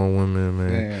hands on women,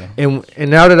 man.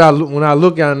 And now that when I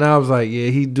look at it now, I was like, yeah,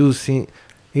 he do seem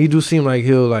like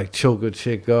he'll like choke a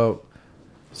chick up.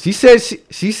 She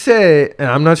said, and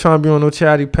I'm not trying to be on no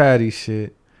chatty patty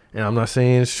shit, and I'm not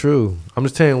saying it's true. I'm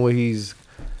just telling you what he's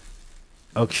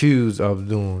accused of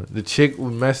doing. The chick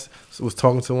was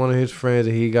talking to one of his friends,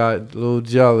 and he got a little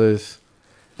jealous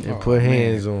and put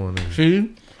hands on her.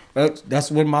 See,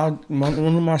 that's one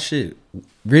of my shit.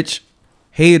 Rich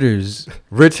haters.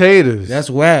 Rich haters. That's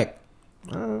whack.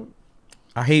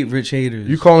 I hate rich haters.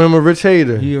 You call him a rich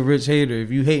hater? He a rich hater.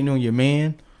 If you hating on your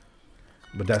man,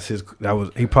 but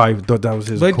he probably thought that was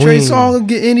his. But queen. Trey Songz will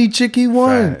get any chick he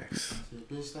want. Facts.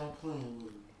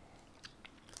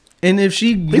 And if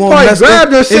she probably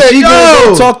grabbed her and said, she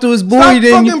gonna talk to his boy,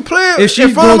 then if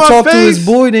she gonna talk to his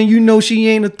boy, then you know she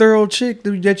ain't a thorough chick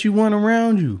that you want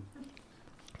around you.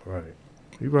 Right.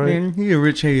 He right. Man, he a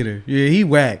rich hater. Yeah, he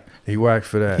whack. He whack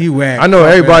for that. He whack. I know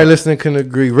everybody listening can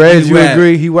agree. Reds, you whack.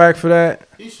 agree? He whack for that?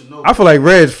 He should know. I feel like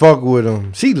Reds fuck with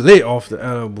him. She lit off the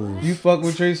edibles. You fuck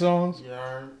with Trey Songz?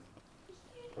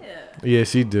 Yeah,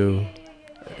 she do.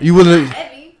 You willing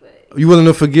Heavy, but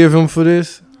to forgive him for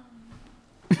this?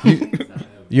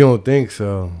 You don't think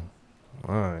so?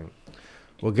 All right.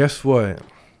 Well, guess what?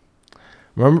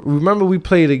 Remember we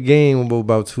played a game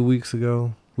about 2 weeks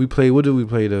ago? What did we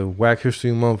play? The Whack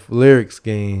History Month lyrics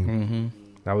game. Mm-hmm.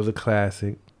 That was a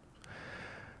classic.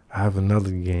 I have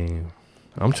another game.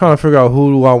 I'm trying to figure out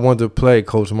who do I want to play,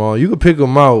 Coach Maul. You can pick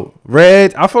them out.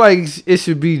 Reds. I feel like it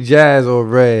should be Jazz or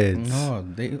Reds. No,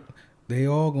 they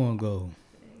all gonna go.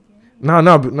 No.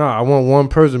 I want one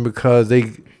person because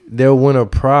they'll win a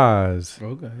prize.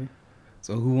 Okay.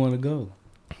 So who want to go?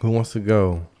 Who wants to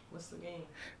go? What's the game?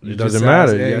 It doesn't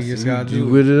matter. You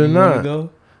with it or not. Go?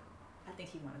 I think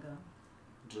he want to go.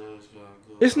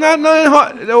 It's not nothing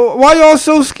hard. Why y'all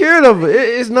so scared of it?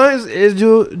 It's nice.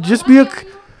 Just be a.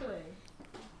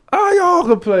 Oh, y'all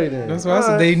can play then. That's why I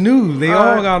said they knew. They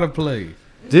all gotta play.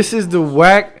 This is the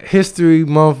Whack History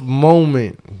Month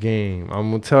moment game.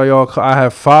 I'm gonna tell y'all. I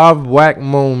have 5 whack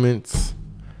moments.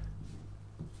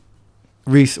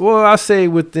 Well, I say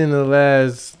within the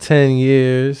last 10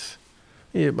 years.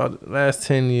 Yeah, about the last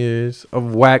 10 years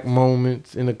of whack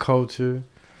moments in the culture.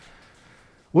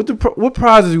 What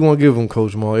prizes you want to give them,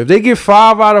 Coach Maul? If they get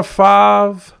 5 out of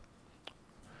 5,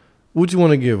 what you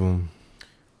want to give them?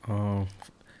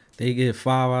 They get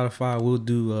 5 out of 5. We'll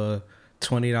do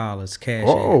 $20 cash.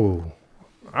 Oh,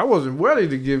 I wasn't ready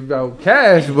to give out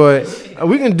cash, but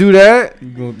we can do that.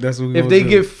 That's what if they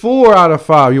get 4 out of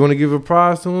 5, you want to give a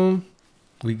prize to them?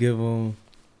 We give them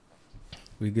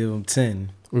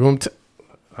 10. We're gonna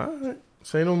all right.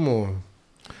 Say no more.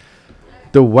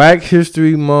 The Whack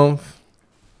History Month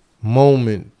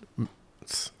moment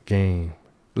game.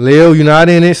 Leo, you're not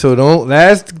in it, so don't.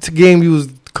 Last game you was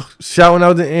shouting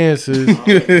out the answers.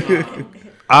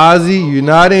 Ozzy, you're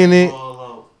not in it.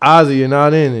 Ozzy, you're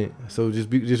not in it. So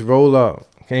just roll up.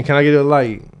 Can I get a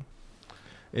light?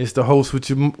 It's the host with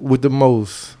the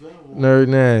most. Nerd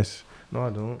Nash. No, I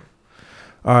don't.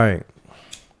 All right.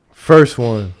 First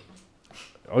one.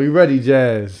 Are you ready,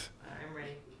 Jazz? I'm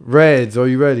ready. Reds, are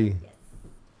you ready?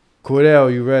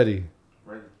 Cordell, you ready?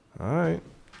 Ready. All right.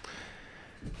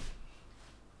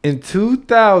 In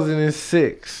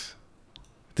 2006,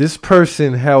 this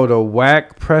person held a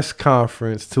whack press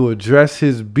conference to address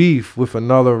his beef with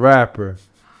another rapper,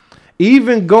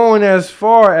 even going as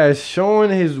far as showing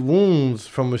his wounds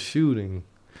from a shooting.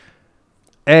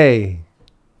 A,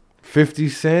 50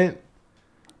 Cent.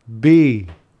 B,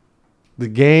 The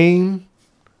Game.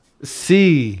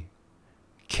 C,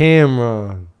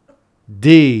 Cameron.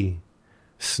 D,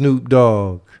 Snoop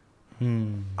Dogg.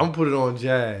 I'm gonna put it on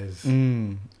Jazz.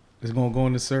 It's gonna go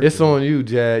in the circle. It's on you,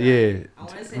 Jazz. Yeah. I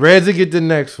wanna say Reds will get the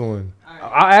next one. All right.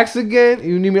 I'll ask again.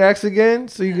 You need me to ask again?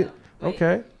 So you No, get. wait.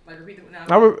 Okay. Like repeat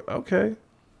the Okay.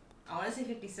 I want to say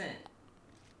 50 Cent.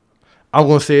 I'm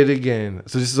gonna say it again.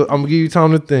 So I'm gonna give you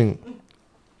time to think.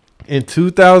 In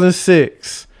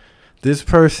 2006, this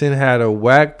person had a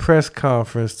whack press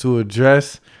conference to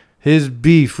address his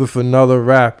beef with another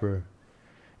rapper,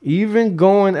 even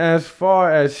going as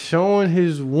far as showing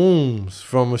his wounds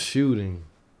from a shooting.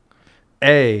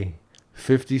 A,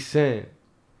 50 Cent.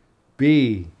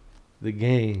 B, The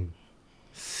Game.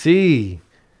 C,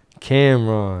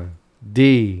 Cameron.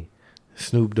 D,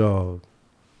 Snoop Dogg.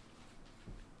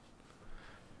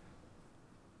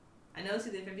 I know it's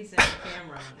either 50 Cent or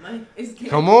Cameron. Like, it's Cameron.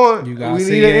 Come on. You gotta we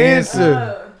say need your an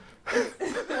answer.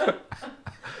 Uh,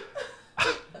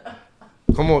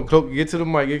 Come on, get to the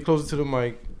mic. Get closer to the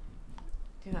mic.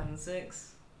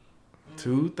 2006.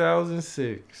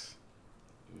 2006.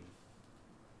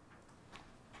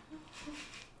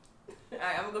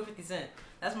 Alright, I'm gonna go 50 Cent.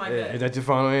 That's my Yeah, gut. is that your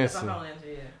final That's answer? my final answer,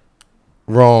 yeah.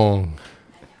 Wrong.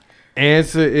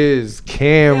 Answer is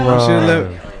Cameron.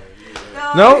 Should've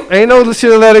No, ain't no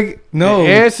should have let it. No, The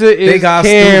answer is they got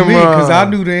Cameron. me because I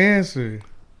knew the answer.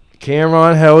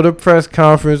 Cameron held a press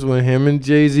conference when him and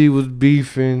Jay-Z was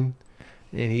beefing,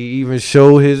 and he even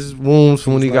showed his wounds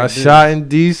from when he It's got like this. shot in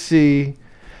D.C.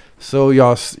 So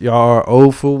y'all are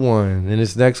 0 for 1. And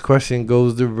this next question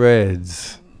goes to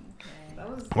Reds.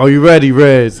 Are you ready,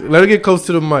 Reds? Let her get close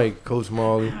to the mic, Coach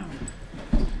Marley.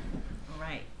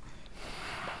 Right.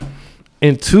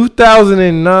 In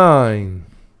 2009,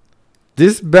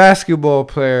 this basketball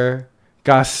player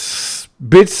got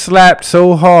bitch slapped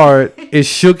so hard it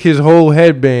shook his whole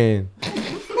headband,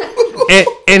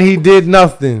 and he did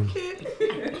nothing.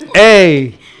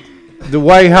 A.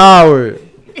 Dwight Howard.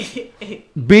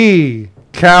 B.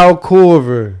 Cal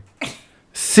Corver.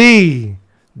 C.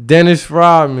 Dennis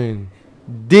Rodman.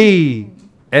 D.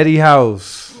 Eddie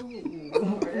House. I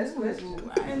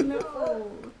know.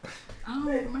 I don't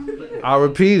remember. I'll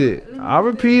repeat it.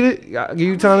 I'll give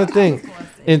you time to think.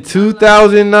 In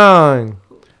 2009,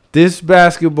 this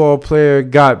basketball player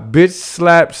got bitch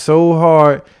slapped so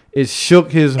hard it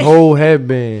shook his whole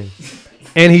headband,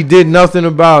 and he did nothing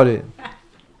about it.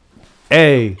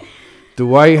 A.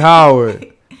 Dwight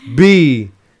Howard.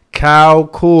 B. Kyle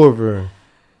Korver.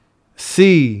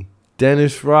 C.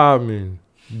 Dennis Rodman.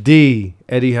 D.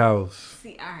 Eddie House.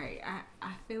 See, all right.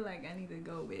 I feel like I need to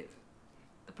go with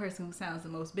the person who sounds the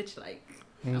most bitch-like.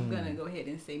 I'm gonna go ahead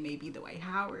and say maybe Dwight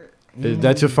Howard. Is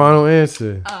that your final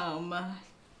answer?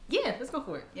 Yeah, let's go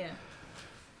for it. Yeah.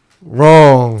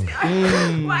 Wrong. Why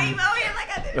you over here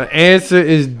like I did? The answer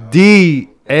is D.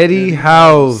 Eddie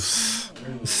House.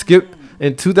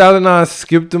 In 2009,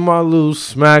 skipped him out loose,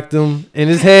 smacked him in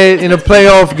his head in a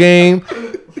playoff game,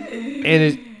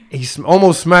 and he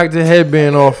almost smacked the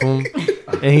headband off him,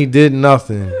 and he did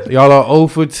nothing. Y'all are 0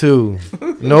 for 2.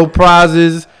 No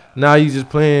prizes. Now you just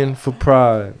playing for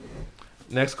pride.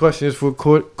 Next question is for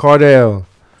Cardell.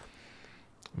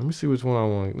 Let me see which one I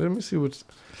want. Let me see which.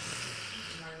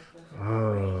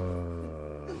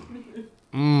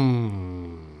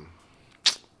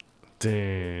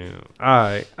 Damn. All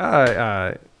right.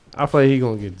 I feel like he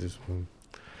gonna get this one.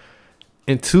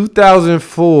 In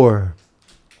 2004,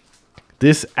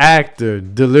 this actor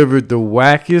delivered the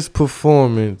wackest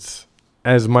performance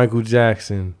as Michael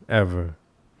Jackson ever.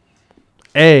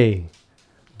 A.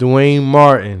 Dwayne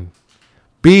Martin.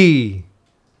 B.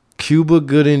 Cuba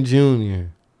Gooding Jr.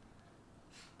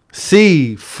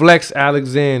 C. Flex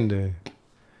Alexander.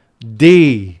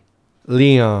 D.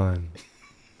 Leon.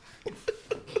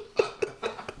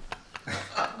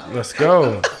 Let's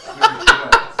go.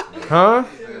 Huh?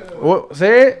 What?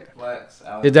 Say it. Flex.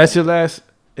 Is that your last?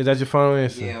 Is that your final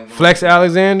answer? Yeah, Flex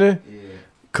Alexander. Yeah.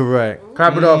 Correct.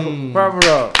 Clap it up. Clap it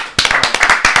up.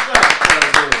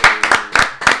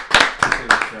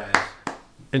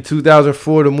 In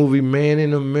 2004, the movie Man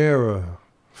in the Mirror,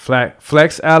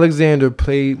 Flex Alexander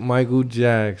played Michael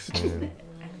Jackson.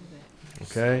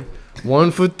 Okay,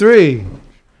 1 for 3.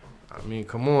 I mean,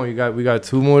 come on, we got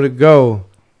 2 more to go.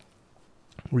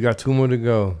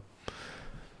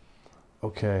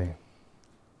 Okay.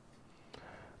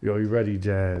 Yo, you ready,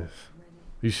 Jazz?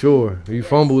 You sure? You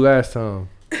fumbled last time.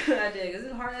 I did, because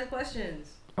it's hard ass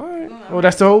questions. All right. Well,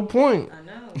 that's the whole point. I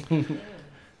know.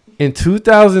 In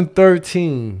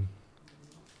 2013,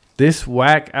 this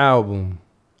whack album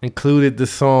included the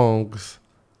songs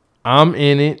I'm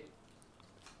In It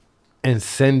and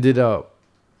Send It Up.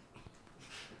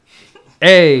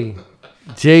 A.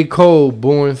 J. Cole,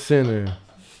 Born Sinner.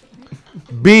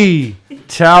 B.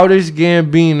 Childish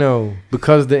Gambino,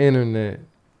 Because the Internet.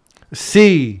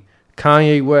 C.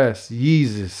 Kanye West,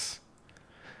 Yeezus.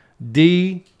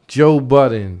 D. Joe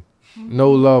Budden,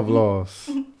 No Love Lost.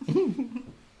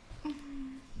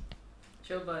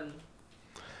 Joe Budden.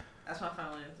 That's my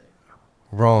final answer.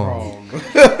 Wrong.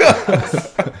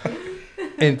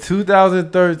 In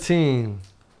 2013,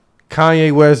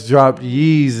 Kanye West dropped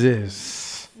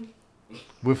Yeezus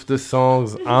with the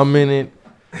songs I'm In It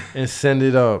and Send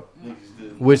It Up,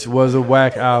 which was a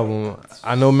whack album.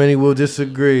 I know many will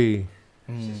disagree,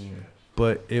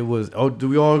 but it was. Oh, do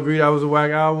we all agree that was a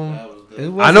whack album?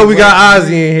 I know we got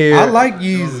Ozzy in here. I like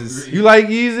Yeezus. You like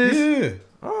Yeezus? Yeah.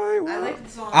 All right. I Well. like the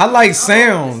song. I like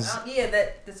sounds. Yeah,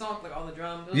 that the song, like all the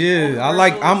drums. It was Yeah, all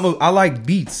commercials. I like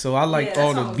beats, so I like Yeah, that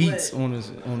all the song was beats lit.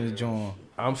 on his joint.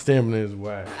 I'm stamping it as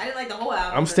whack. I didn't like the whole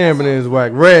album. I'm but stamping that it as song-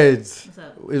 whack. Reds. What's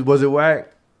up? Was it whack?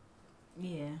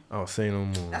 Yeah. Oh, say no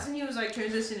more. That's when he was like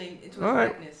transitioning into his All right.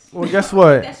 blackness. Well, guess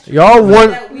what? That's true. Y'all won.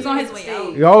 That He was on his way stage.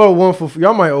 out. Y'all are 1 for.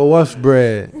 Y'all might owe us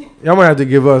bread. Y'all might have to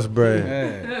give us bread.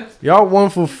 Yeah. Y'all 1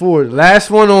 for 4.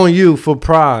 Last one on you for I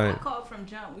pride. called from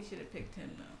jump. We should have picked him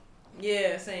though.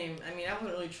 Yeah, same. I mean, I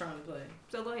wasn't really trying to play.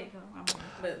 So go ahead, go.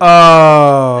 But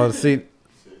Oh, see.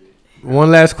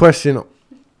 One last question,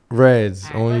 Reds,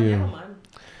 on you. never mind.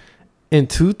 In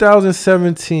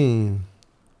 2017,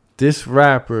 this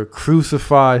rapper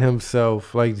crucified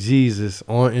himself like Jesus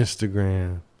on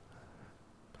Instagram.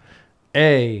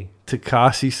 A.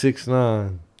 Tekashi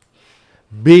 6ix9ine.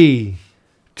 B.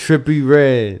 Trippie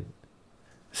Redd.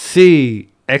 C.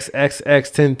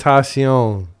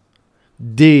 XXXTentacion.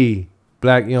 D.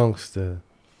 Black Youngster.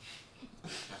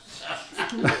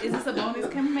 Is this a bonus?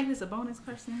 Can we make this a bonus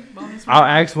question? Bonus. I'll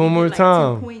round? ask one We more get,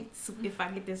 time. 2 points if I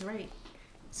get this right.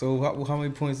 So how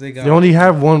many points they got? They only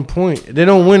have 1 point. They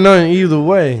don't win nothing either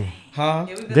way. Huh?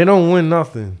 Yeah, we've been- They don't win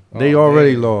nothing. They Oh,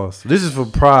 already damn. lost. This is for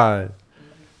pride.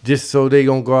 Just so they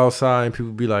gonna go outside and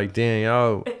people be like,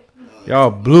 damn, y'all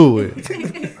blew it.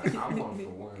 I'm on for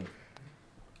one.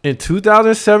 In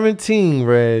 2017,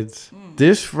 Reds,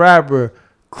 this rapper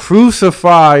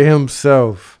crucified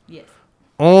himself Yes,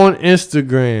 on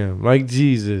Instagram like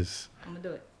Jesus. I'm gonna do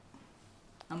it.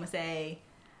 I'm gonna say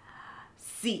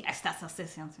C.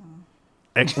 XXXTentacion.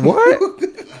 What?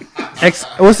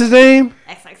 What's his name?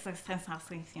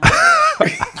 XXXTentacion.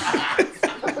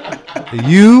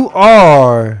 You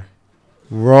are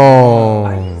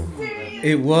wrong.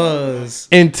 It was.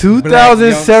 In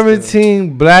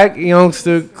 2017, Black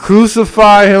Youngster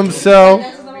crucified himself.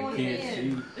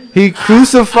 He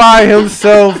crucified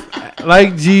himself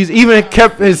like Jesus. Even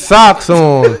kept his socks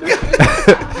on Oh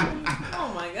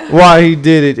my god. while he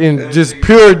did it in just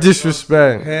pure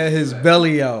disrespect. Had his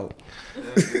belly out.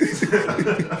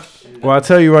 Well, I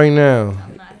tell you right now,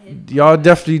 I'm not hit. y'all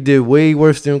definitely did way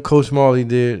worse than Coach Marley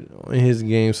did in his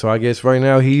game. So I guess right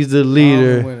now he's the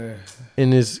leader Winner.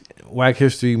 in this Whack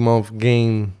History Month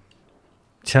game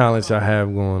challenge I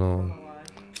have going on.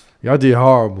 Y'all did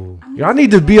horrible. Y'all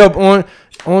need to be up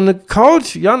on the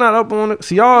coach. Y'all not up on it.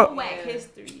 So y'all. Whack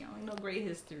history. I don't know great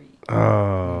history.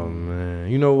 Oh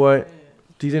man, you know what?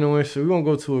 DJ No Answer. We're gonna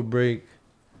go to a break.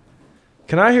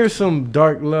 Can I hear some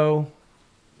Dark Low?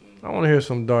 I want to hear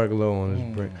some Dark Low on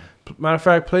this break. Matter of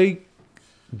fact, play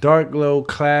Dark Low,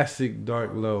 classic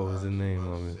Dark Low is the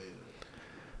name of it.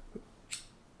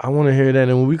 I want to hear that.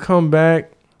 And when we come back,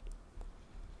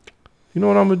 you know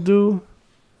what I'm going to do?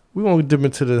 We're going to dip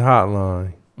into the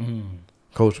hotline,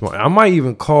 Coach Mark. I might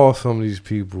even call some of these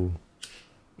people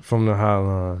from the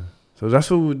hotline. So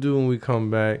that's what we'll do when we come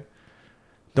back.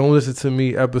 Don't Listen to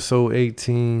Me, episode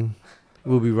 18.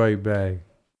 We'll be right back.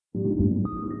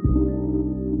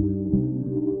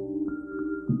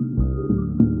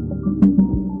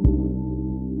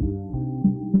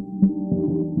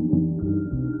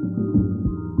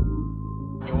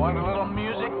 You want a little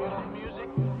music?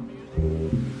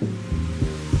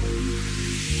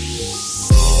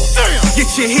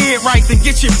 Get your head right, then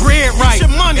get your bread right. Your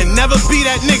money. And never be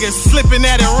that nigga slipping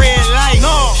at a red light.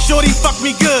 No. Shorty fuck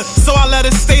me good, so I let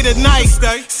her stay the night.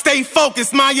 Stay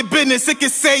focused, mind your business, it can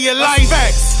save your life.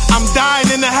 Facts. I'm dying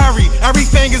in a hurry,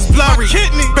 everything is blurry.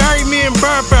 Bury me in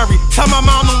Burberry, tell my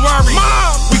mom don't worry.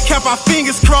 Mom. We kept our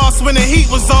fingers crossed when the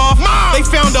heat was off. Mom. They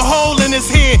found a hole in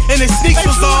his head and his sneaks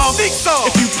was off.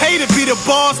 If you pay to be the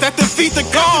boss, that defeat the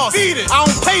cause. I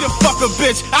don't pay to fuck a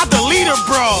bitch, I delete her,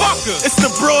 bro. It's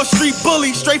the Broad Street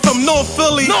bully, straight from North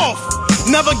Philly.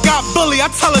 Never got bully,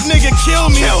 I tell a nigga kill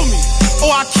me. Or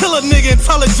I kill a nigga and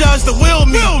tell a judge to will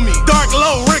me. Dark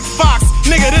Low, Rick Fox,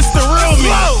 nigga, this the real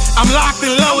me. I'm locked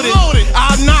and loaded,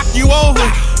 I'll knock you over.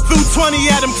 Threw 20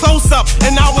 at him close up,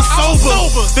 and I was sober.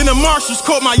 Then the marshals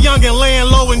caught my youngin' laying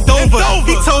low in Dover.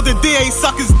 He told the DA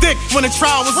suck his dick when the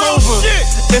trial was over.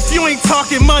 If you ain't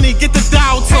talking money, get the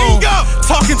dial tone.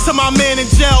 Talking to my man in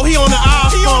jail, he on the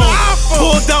iPhone.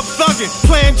 Pulled up thuggin',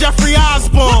 playing Jeffrey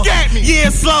Osborne.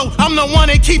 Yeah, slow, I'm the one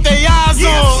they keep their eyes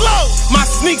on. My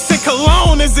sneaks in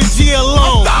Cologne is a G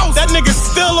alone. That nigga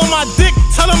still on my dick,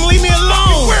 tell him leave me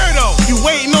alone. You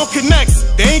waiting on connects,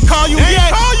 they ain't call you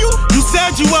yet. You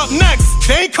said you up next,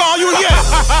 they ain't call you yet.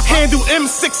 Handle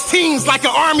M16s like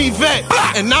an army vet.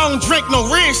 And I don't drink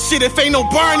no red shit if ain't no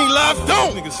Barney left.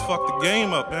 Don't. Niggas fuck the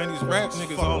game up, man. These rap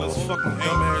niggas all this fucking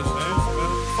dumbass shit.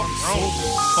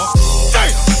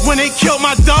 When they killed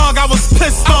my dog, I was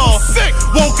pissed off.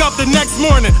 Woke up the next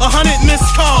morning, 100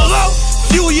 missed calls.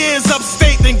 Few years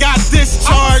upstate, then got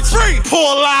discharged.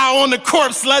 Pour lie on the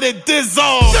corpse, let it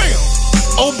dissolve.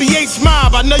 OBH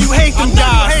mob, I know you hate them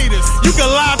guys. You can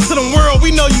lie to the world,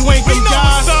 we know you ain't them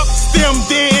guys. Stem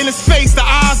dead in his face, the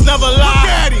eyes never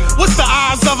lie. What's the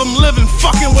odds of him living,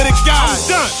 fucking with a guy?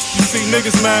 You see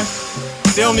niggas, man,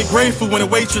 they only grateful when a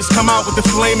waitress come out with the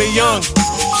flaming young.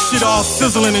 Shit all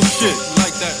sizzling and shit. You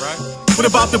like that, right? What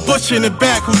about the butcher in the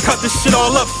back who cut this shit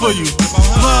all up for you?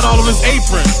 Blood all on his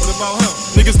apron. What about him?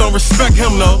 Niggas don't respect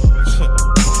him, though.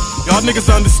 Y'all niggas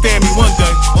understand me one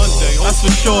day. That's for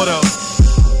sure, though.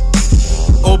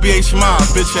 OBH mob,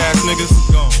 bitch ass niggas.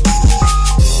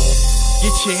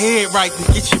 Get your head right,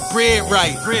 then get your bread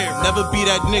right. Never be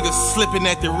that nigga slipping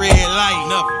at the red light.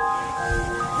 Never.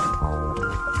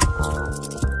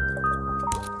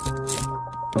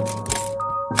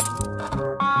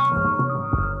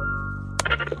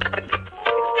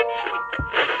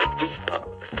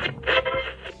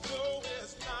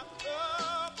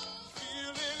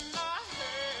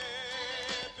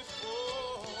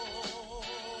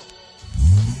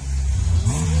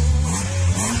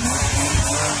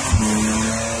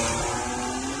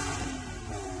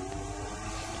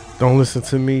 Don't listen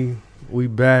to me. We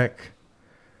back.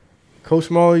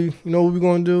 Coach Molly, you know what we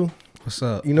gonna do? What's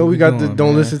up? You know What we got doing, the Don't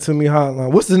man? Listen to Me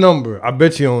hotline. What's the number? I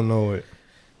bet you don't know it.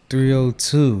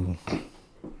 302.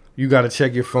 You gotta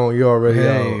check your phone. You already Hey,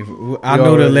 out. I You know the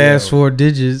already last out. 4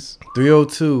 digits.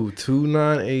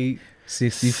 302-298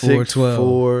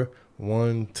 6412.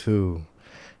 6412.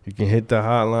 You can hit the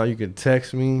hotline. You can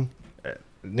text me.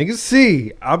 Niggas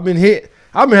see, I've been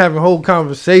having whole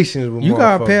conversations with You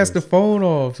gotta motherfuckers. pass the phone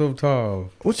off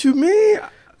sometimes. What you mean?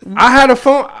 I had a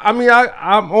phone. I mean,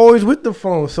 I'm always with the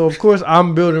phone. So, of course,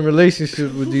 I'm building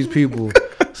relationships with these people.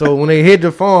 So, when they hit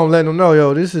the phone, I'm letting them know,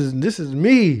 yo, this is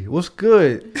me. What's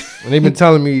good? And they've been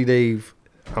telling me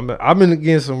I've been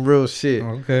getting some real shit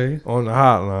Okay. on the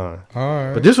hotline. All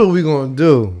right. But this is what we going to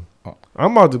do.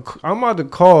 I'm about to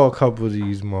call a couple of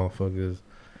these motherfuckers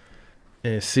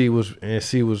and see what's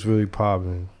really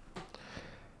popping.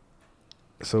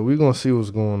 So we're gonna see what's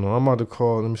going on. I'm about to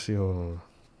call. Let me see. Hold on.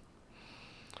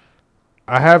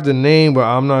 I have the name, but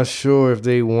I'm not sure if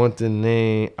they want the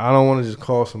name. I don't want to just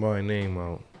call somebody's name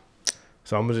out.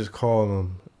 So I'm gonna just call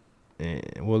them, and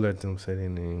we'll let them say their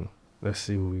name. Let's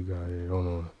see what we got here. Hold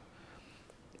on.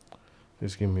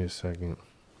 Just give me a second.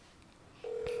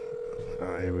 All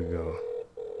right, here we go.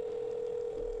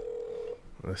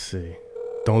 Let's see.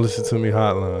 Don't Listen to Me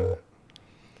hotline.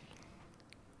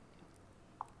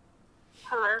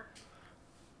 Hello.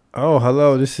 Oh,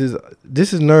 hello. This is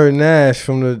Nerd Nash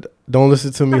from the Don't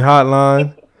Listen to Me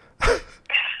hotline.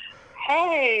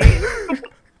 Hey.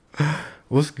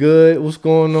 What's good? What's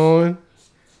going on?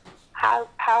 How's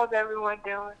everyone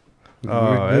doing?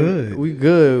 We're good. We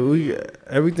good.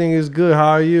 Everything is good. How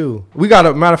are you? We got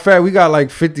a matter of fact. We got like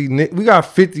 50. We got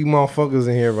 50 motherfuckers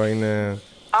in here right now.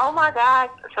 Oh my God!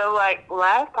 So like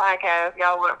last podcast,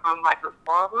 y'all went from like a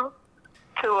small group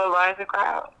to a larger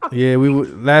crowd. Yeah,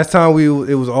 last time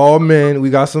it was all men. We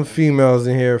got some females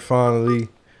in here finally.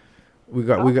 We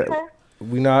got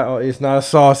it's not a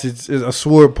sausage, it's a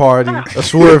sword party, a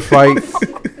sword fight.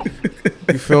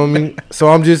 You feel me? So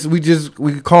I'm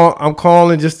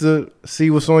calling just to see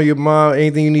what's on your mind,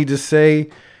 anything you need to say,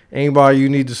 anybody you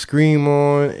need to scream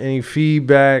on, any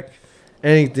feedback,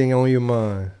 anything on your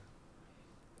mind.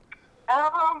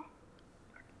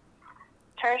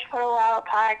 Church for a While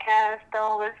podcast.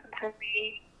 Don't Listen to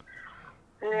Me.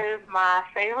 This is my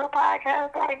favorite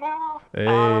podcast right now.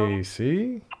 Hey,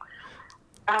 see?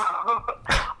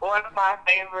 One of my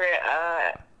favorite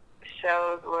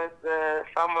shows was the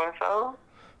Summer of Soul.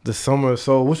 The Summer of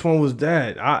Soul. Which one was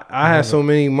that? I had so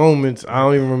many moments. I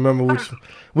don't even remember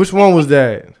which one was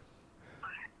that.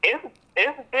 It's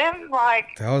been like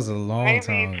That was a long maybe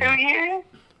time. 2 years.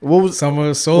 What was Summer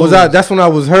of Soul. was that? That's when I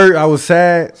was hurt. I was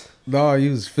sad. No, you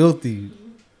was filthy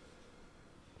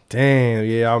Damn,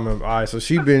 yeah, I remember. All right, so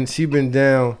she been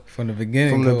down from the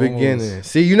beginning. from the almost. beginning.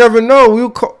 See, you never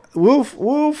know.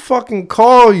 We'll fucking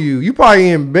call you. You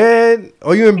probably in bed.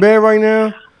 Are you in bed right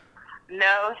now?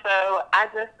 No, so I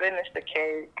just finished the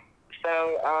cake. So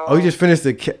Oh, you just finished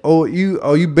the cake.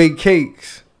 You bake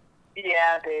cakes.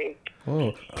 yeah, I did.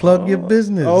 Oh, plug your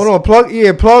business. Hold on, plug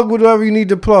whatever you need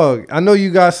to plug. I know you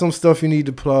got some stuff you need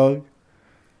to plug.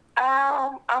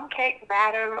 I'm Cake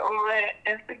Batter on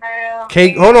Instagram.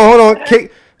 Cake. Hold on.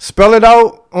 Cake. Spell it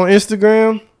out on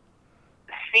Instagram.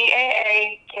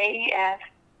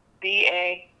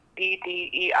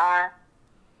 CAAKESBADDER.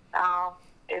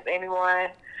 If anyone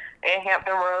in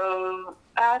Hampton Roads,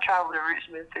 I travel to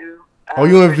Richmond too. Oh,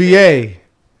 you in VA?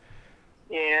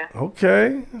 Yeah.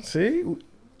 Okay. See,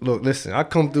 Look, listen. I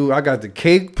come through. I got the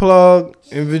cake plug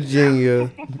in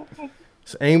Virginia.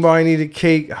 So anybody need a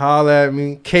cake, holla at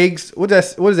me. Cakes. What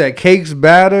is that? Cakes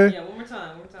batter. Yeah, one more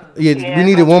time. Yeah, we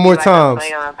need it one more time.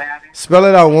 Spell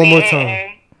it out one more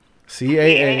time.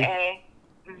 CAA.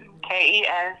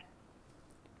 KESBADDER.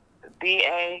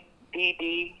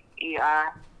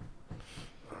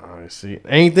 All right, see.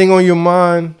 Anything on your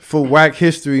mind for Whack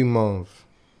History Month?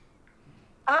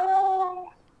 I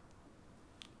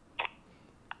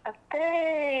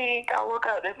think I woke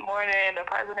up this morning and the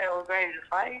president was ready to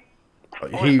fight.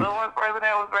 Someone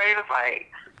president was ready to fight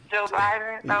Joe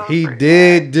Biden. He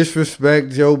did disrespect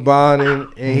Joe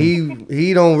Biden, and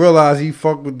he don't realize he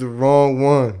fucked with the wrong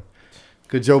one.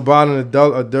 Cause Joe Biden a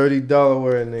dirty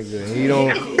Delaware nigga.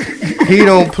 He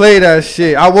don't play that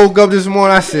shit. I woke up this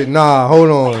morning. I said, nah, hold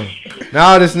on.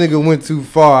 Now this nigga went too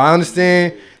far. I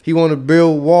understand he want to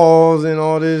build walls and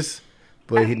all this,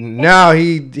 but now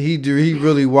he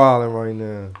really wilding right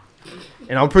now.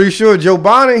 And I'm pretty sure Joe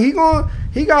Biden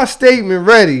he got a statement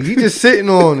ready. He just sitting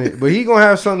on it, but he gonna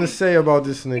have something to say about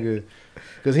this nigga,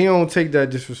 cause he don't take that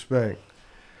disrespect.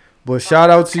 But shout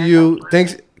out to you.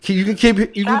 Thanks.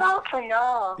 Shout out to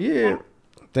y'all. Yeah,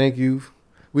 thank you.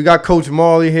 We got Coach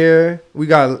Marley here. We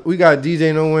got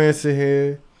DJ No Answer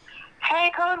here.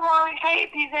 Hey, Coach Marley. Hey,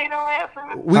 DJ No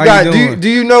Answer. We got. Do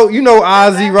you know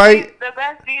Ozzy, right? The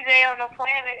best DJ on the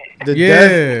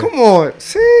planet. Come on,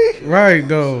 see? Right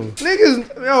though.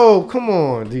 Niggas, yo, come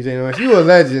on, DJ No Answer. You a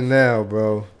legend now,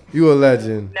 bro. You a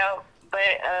legend. No, but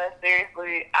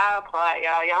seriously, I applaud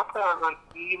y'all. Y'all put on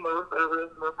the most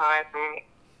original content.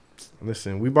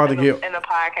 Listen, we about to get in the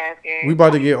podcast game. We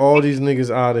about to get all these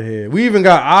niggas out of here. We even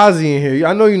got Ozzy in here.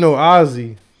 I know you know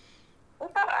Ozzy.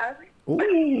 What's up, Ozzy?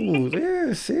 Ooh,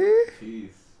 yeah, see?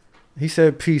 Peace. He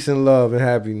said peace and love and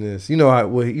happiness. You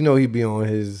know he be on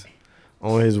his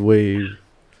wave.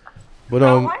 But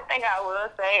one thing I will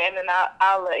say, and then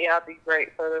I'll let y'all be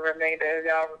great for the remainder of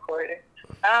y'all recording.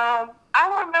 I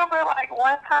remember like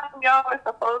one time y'all were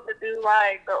supposed to do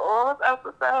like the Oils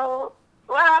episode.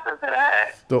 What happened to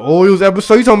that? The Oils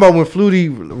episode? You talking about when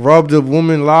Flutie rubbed a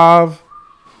woman live?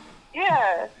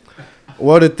 Yeah.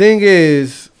 Well, the thing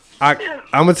is, I'm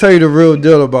gonna tell you the real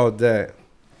deal about that.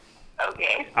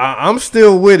 Okay. I'm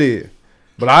still with it,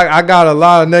 but I got a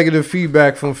lot of negative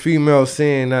feedback from females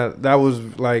saying that was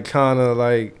like kind of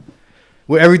like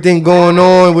with everything going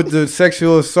on with the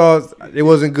sexual assault, it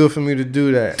wasn't good for me to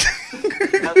do that.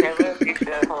 Okay, let's get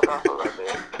that. Hold on a little bit.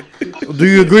 Do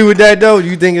you agree with that though? Do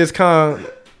you think it's kind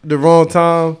of the wrong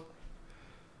time?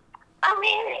 I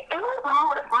mean, it was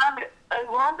wrong as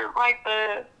long as like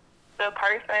the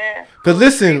person. Cause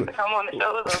listen, to come on the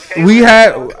show is okay. we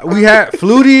had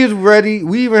Flutie is ready.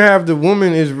 We even have the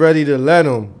woman is ready to let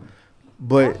him,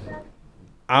 but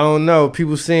I don't know.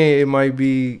 People saying it might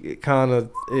be kind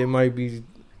of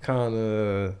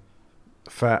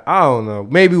fat. I don't know.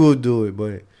 Maybe we'll do it,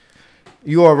 but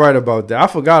you are right about that. I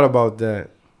forgot about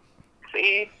that.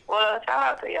 See, well, shout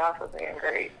out to y'all for being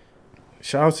great.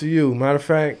 Shout out to you. Matter of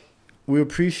fact, we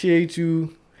appreciate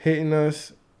you hitting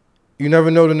us. You never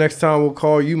know the next time we'll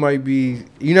call. You might be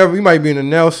in the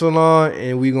nail salon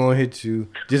and we gonna hit you.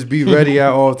 Just be ready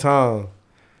at all time.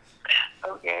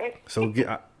 Okay. So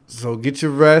get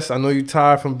your rest. I know you're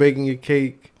tired from baking your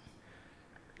cake.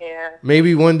 Yeah.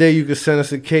 Maybe one day you could send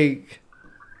us a cake.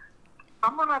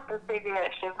 I'm gonna have to figure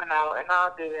that shipping out, and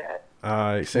I'll do that.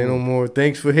 All right, say no more.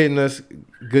 Thanks for hitting us.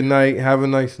 Good night. Have a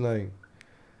nice night.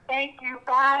 Thank you.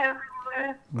 Bye,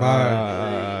 everyone.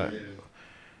 Bye.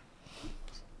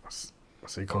 I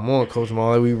say, come on, Coach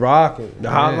Marley, we rocking. The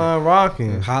hotline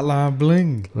rocking. Hotline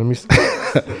bling. Let me see.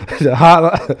 the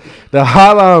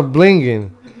hotline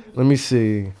blinging. Let me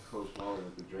see. Coach Marley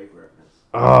with the Drake reference.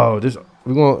 Oh,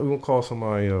 we're gonna call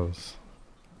somebody else.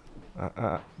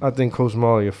 I think Coach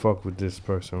Marley will fuck with this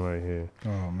person right here.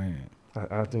 Oh man.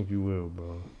 I think you will,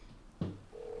 bro.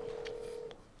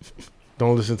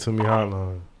 Don't listen to me,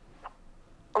 hotline.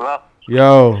 Hello?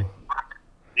 Yo,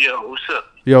 what's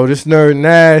up? Yo, this nerd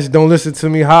Nash. Don't listen to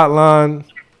me, hotline.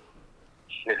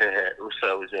 What's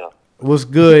up with y'all? What's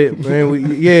good, man?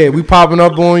 We popping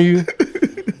up on you.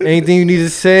 Anything you need to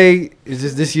say?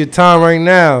 Is this your time right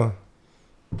now?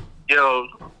 Yo,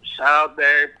 shout out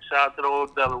there. Shout out to the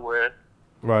old Delaware.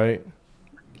 Right.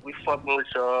 We fucking with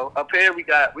y'all. Up here we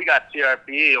got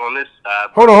TRPE on this side.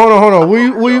 Hold on.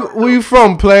 Where you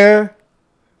from, player?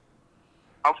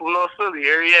 I'm from North Philly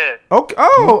area. Okay.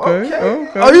 Oh, okay.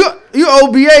 Oh, you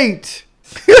OBH.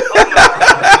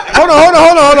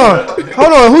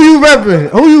 Hold on. Who you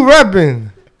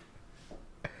repping?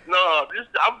 No,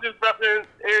 I'm just repping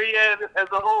area as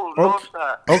a whole. North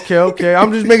side. Okay.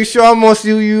 I'm just making sure I'm gonna see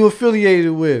who you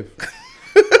affiliated with.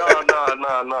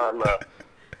 No.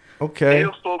 Okay. They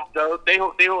folks though, they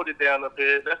hold it down up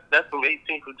here. That's from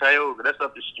 18th from Tioga. That's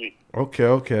up the street.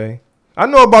 Okay. I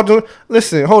know about them.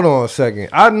 Listen, hold on a second.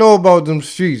 I know about them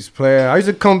streets, player. I used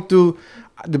to come through.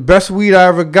 The best weed I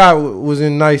ever got was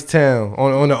in Nice Town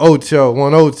on the Ocho,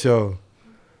 1 Ocho.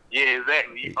 Yeah,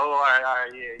 exactly. Oh, all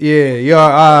right, Yeah,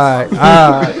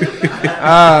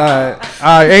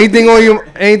 all right.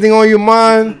 Anything on your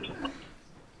mind?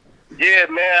 Yeah,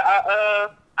 man. I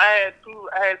had two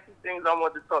things I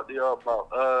wanted to talk to y'all about.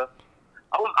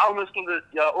 I was listening to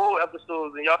y'all old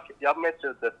episodes, and y'all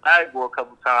mentioned the Cyborg a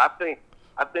couple times.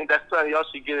 I think that's something y'all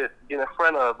should get in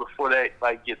front of before they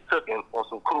like get taken on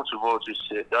some culture vulture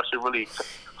shit. Y'all should really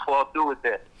fall through with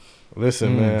that.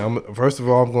 Listen, man. First of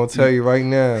all, I'm gonna tell you right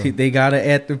now. They gotta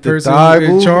at the person Thibault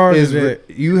in charge of it.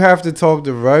 You have to talk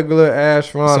to regular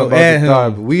Ashron So about at the him.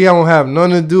 Thibault. We don't have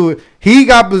nothing to do with. He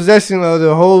got possession of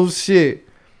the whole shit.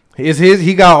 It's his.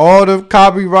 He got all the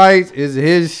copyrights. It's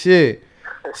his shit.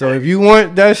 So if you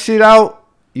want that shit out,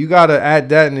 you gotta add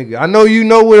that nigga. I know you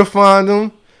know where to find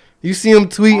him. You see him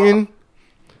tweeting.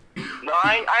 No,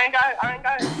 I ain't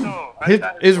got it.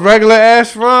 It's regular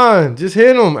Ashron. Just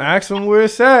hit him. Ask him where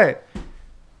it's at.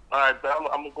 All right, but I'm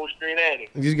gonna go straight at it.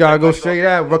 You just gotta go straight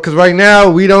at it, because right now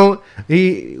we don't.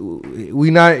 He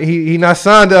not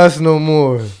signed to us no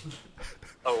more.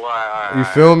 Oh, all right. You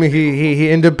feel me?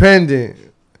 He independent.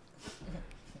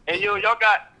 And y'all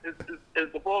got is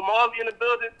the boy Marley in the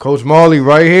building? Coach Marley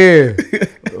right here,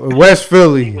 West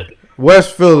Philly.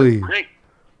 Drake.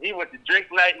 He went to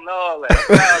Drake night and all that.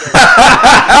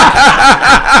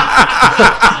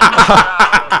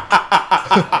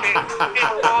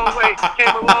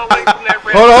 Came a long way from that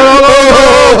rap. Hold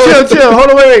on. Chill. Hold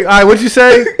on, wait. All right, what'd you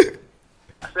say? I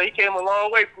said he came a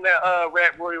long way from that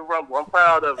Rap Royal Rumble. I'm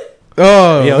proud of it.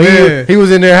 Oh, yeah. He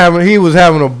was in there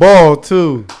having a ball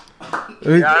too.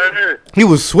 Yeah, I heard. He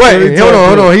was sweating.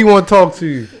 Hold on. He want to talk to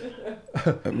you.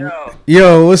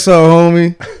 Yo, what's up,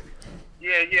 homie?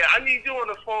 Yeah. I need you on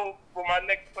the phone for my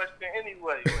next question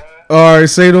anyway, man. All right,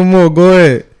 say no more. Go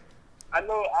ahead. I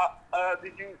know.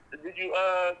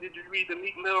 Did you read the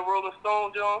Meek Mill Rolling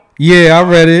Stone, John? Yeah, I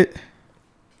read it.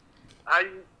 I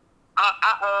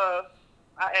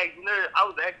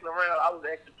was asking around. I was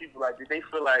asking people like, did they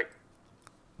feel like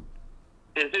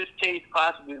is his case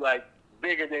possibly like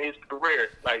bigger than his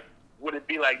career? Like, would it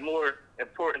be like more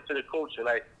important to the culture?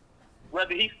 Like,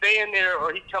 whether he's staying there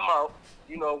or he come out,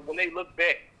 you know, when they look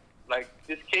back, like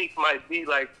this case might be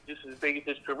like just as big as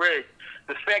his career.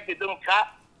 The fact that them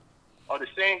cops are the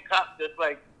same cops that's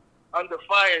like under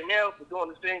fire now for doing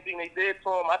the same thing they did to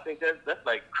him, I think that's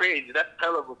like crazy. That's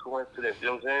hell of a coincidence. You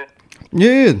know what I'm saying?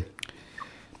 Yeah.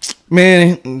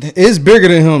 Man, it's bigger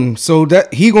than him, so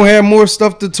that he gonna have more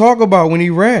stuff to talk about when he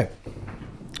rap.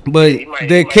 But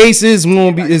the case is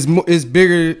gonna be is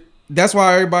bigger. That's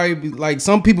why everybody be like,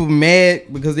 some people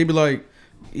mad because they be like,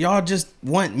 y'all just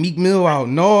want Meek Mill out.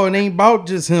 No, it ain't about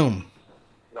just him.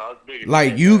 No, it's bigger.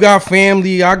 Like, you got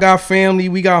family, I got family,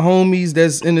 we got homies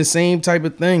that's in the same type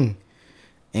of thing,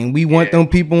 and we want them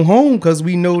people home because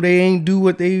we know they ain't do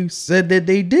what they said that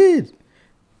they did.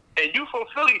 And you from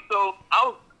Philly, so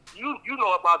you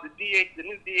know about the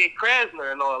new DA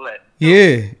Krasner and all that.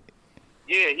 Yeah.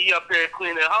 Yeah, he up there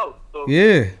cleaning house. So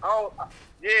Yeah.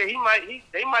 They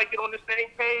might get on the same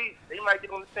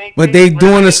page. But they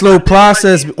doing a slow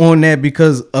process on that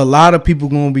because a lot of people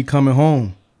gonna be coming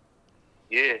home.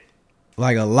 Yeah.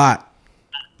 Like a lot.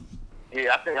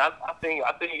 Yeah, I think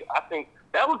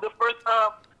that was the first time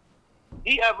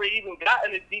he ever even got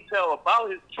into detail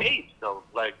about his case though.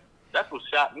 Like, that's what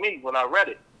shocked me when I read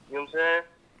it. You know what I'm saying?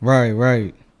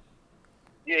 Right.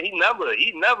 Yeah, he never,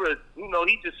 you know,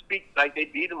 he just speaks like they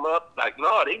beat him up. Like,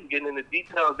 no, they getting into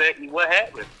details exactly what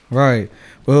happened. Right.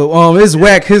 Well, it's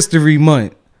Whack History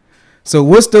Month. So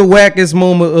what's the wackest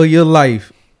moment of your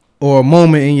life or a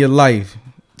moment in your life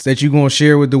that you gonna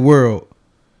share with the world?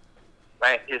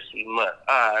 Black History Month.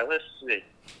 All right, let's see.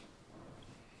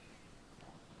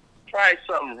 Tried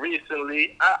something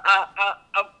recently. I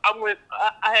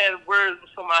had words with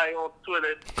somebody on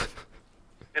Twitter,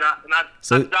 and I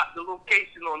dropped the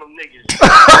location on them niggas.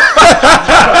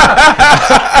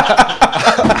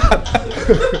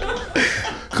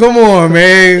 Come on,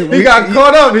 man. He got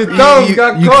caught up. His thumbs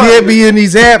got caught. You can't be in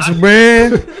these apps,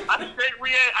 man. I straight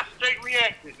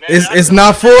reacted, man. It's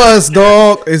not for us,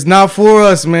 dog. It's not for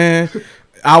us, man.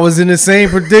 I was in the same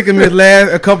predicament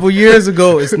a couple years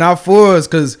ago. It's not for us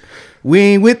because we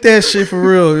ain't with that shit for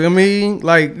real. I mean,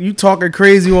 like, you talking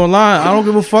crazy online. I don't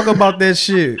give a fuck about that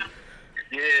shit.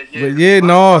 Yeah. But yeah,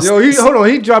 no. Yo, hold on.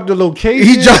 He dropped the location.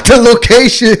 He dropped the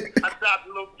location. I dropped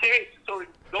the location, so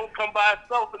don't come by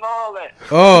itself and all that.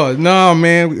 Oh no,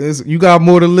 man! You got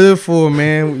more to live for,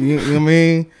 man. You know what I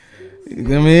mean? You know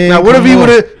what I mean? Now, what if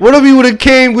he would have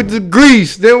came with the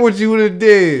grease? Then what you would have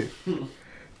did?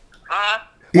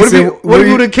 What if he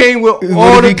would have came with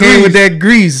all the grease? Came with that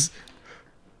grease?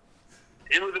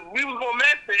 We was gonna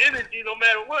match the energy no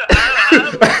matter what. I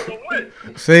was gonna win.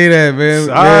 Say that, man.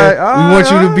 All right, we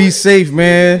want you to be safe,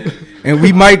 man. And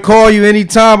we might call you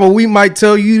anytime, or we might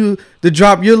tell you to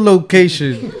drop your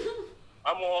location.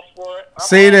 I'm all for it.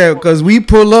 Say that, because we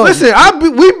pull up. Listen, I be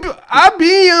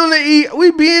on the E.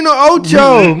 We be in the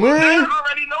Ocho, man. I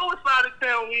already know what side of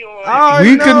town we on.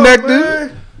 We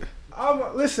connected.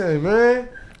 Listen, man.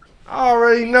 I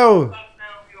already know.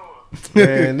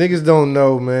 Man, niggas don't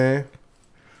know, man.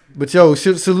 But yo,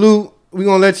 salute. We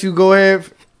gonna let you go ahead.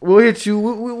 We'll hit you.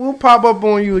 We'll pop up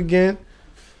on you again.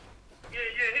 Yeah,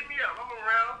 hit me up. I'm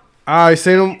around. All right,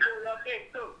 say them.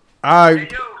 All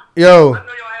right, Hey, yo. I know y'all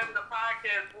having a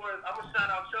podcast for us. I'm gonna shout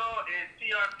out y'all and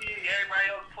TRP and everybody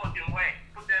else fucking whack.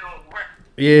 Put that on record.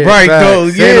 Yeah, right facts. though.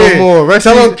 Say no more.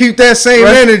 Tell them keep that same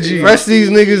energy. Rest of these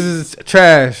niggas is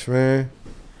trash, man.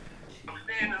 I'm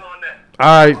standing on that.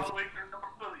 All right. All the way from North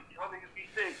Philly. Y'all niggas be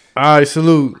safe. All right,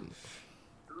 salute.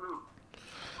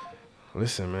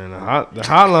 Listen, man, the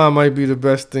hotline might be the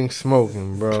best thing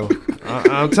smoking, bro.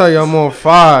 I'm telling you, I'm on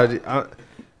fire.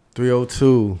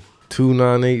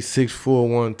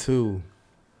 302-298-6412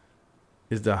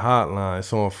 is the hotline.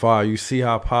 It's on fire. You see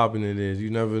how popping it is. You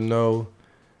never know.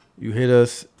 You hit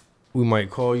us, we might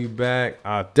call you back.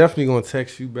 I definitely gonna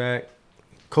text you back.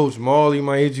 Coach Marley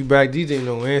might hit you back. DJ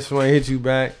No Answer might hit you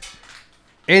back.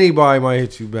 Anybody might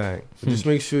hit you back. So just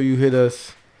make sure you hit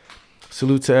us.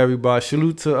 Salute to everybody.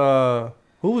 Salute to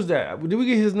who was that? Did we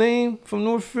get his name from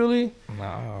North Philly?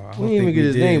 Nah, we didn't even get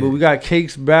his name, but we got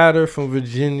Cakes Batter from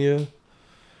Virginia.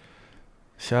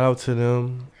 Shout out to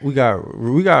them. We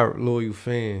got loyal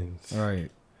fans. All right.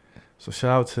 So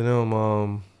shout out to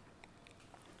them.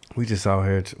 We just out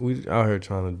here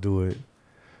trying to do it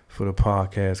for the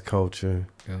podcast culture.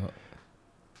 Yeah.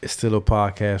 It's still a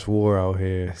podcast war out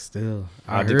here. Still.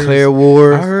 I declare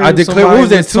war. I declare. What was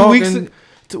that? 2 weeks ago?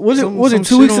 Was it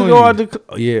 2 weeks ago?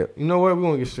 Yeah. You know what? We're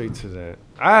gonna get straight to that.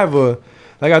 I have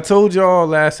like I told y'all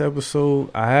last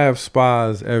episode, I have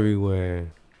spies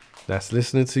everywhere that's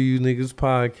listening to you niggas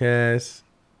podcast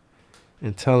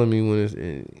and telling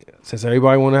me since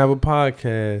everybody want to have a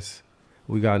podcast,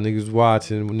 we got niggas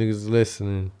watching, niggas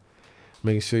listening,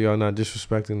 making sure y'all not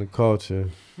disrespecting the culture.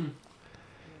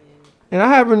 And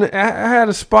I had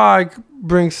a spy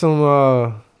bring some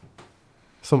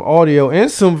audio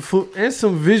and some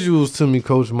visuals to me,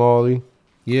 Coach Marley.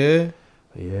 Yeah.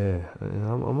 Yeah.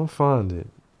 I'm gonna find it.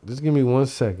 Just give me 1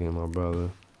 second, my brother.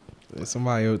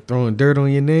 Somebody throwing dirt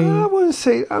on your name? I wouldn't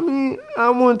say. I mean, I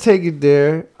wouldn't take it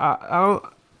there. I'm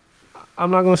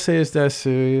not gonna say it's that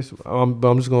serious. But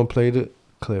I'm just gonna play the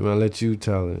clip and I'll let you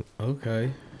tell it.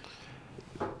 Okay.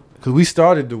 Cause we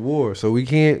started the war, so we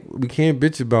can't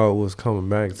bitch about what's coming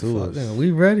back to us. Damn, we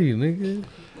ready, nigga.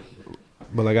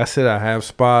 But like I said, I have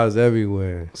spies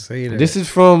everywhere. Say that. This is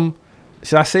from.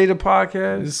 Should I say the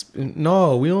podcast?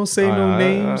 No, we don't say no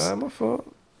names. My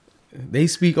fault. They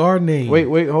speak our name. Wait,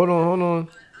 hold on.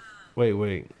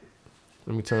 Wait.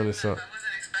 Let me turn this up. I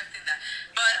wasn't expecting that.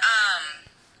 But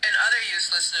in other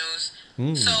useless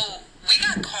news, so we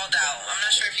got called out. I'm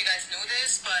not sure if you guys knew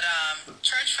this, but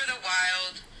Church for the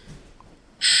Wild,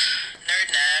 Nerd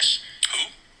Nash. Who?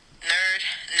 Nerd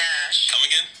Nash. Come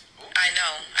again? I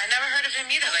know. I never heard of him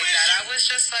either like that. I was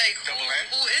just like, who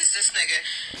is this nigga?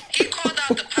 He called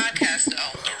out the podcast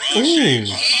though. The Raw Exchange.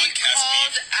 He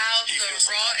called out the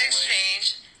Raw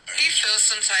Exchange. He feels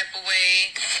some type of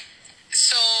way.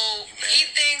 So he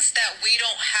thinks that we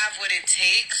don't have what it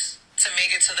takes to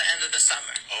make it to the end of the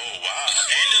summer. Oh wow.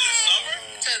 End of the summer?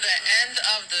 To the end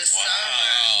of the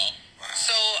summer.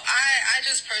 So I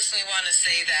just personally want to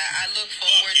say that I look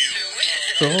forward to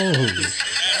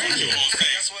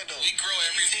Guess what though? We grow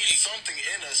every week. Something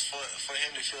in us for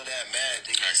him to feel that mad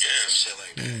that he said some shit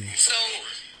like that. So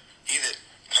either,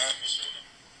 huh?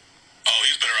 Oh,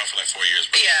 he's been around for like 4 years,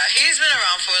 bro. Yeah, he's been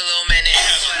around for a little minute.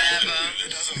 Whatever. It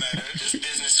doesn't matter. This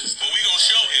business is. But we gonna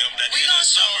show him that we gonna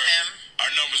show him. Our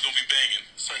numbers gonna be banging.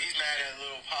 So he's mad at a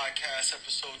little podcast,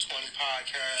 episode 20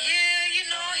 podcast. Yeah, you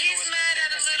know he's mad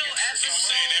at a little episode.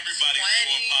 Saying everybody's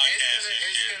doing podcasts and shit.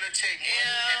 It's gonna take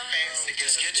money and fans to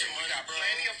get get your money, bro.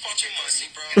 Plenty of fucking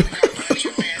money, bro. We got plenty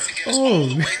of fans to get us all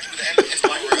the way through the end of his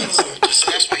life. So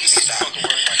that's what he needs to fucking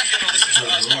worry about. He's gonna listen to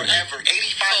us forever.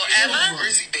 85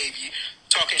 Rizzy baby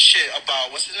talking shit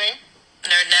about what's his name?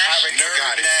 Nerd Nash.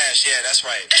 Nerd Nash. Yeah, that's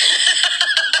right.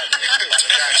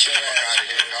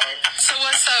 So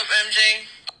what's up, MJ?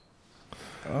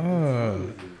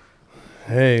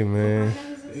 Hey man,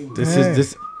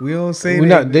 this. We don't say We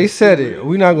that. not. They said it.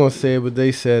 We not gonna say it, but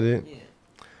they said it.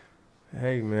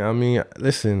 Hey man, I mean,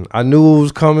 listen. I knew it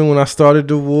was coming when I started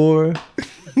the war.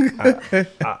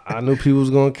 I knew people was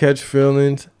gonna catch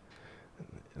feelings.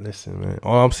 Listen, man.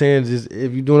 All I'm saying is,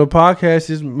 if you're doing a podcast,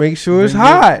 just make sure it's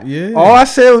hot. Yeah. All I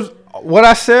said was, what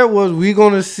I said was, we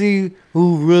gonna see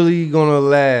who really gonna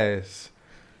last.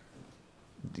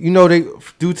 You know, they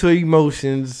due to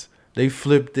emotions, they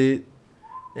flipped it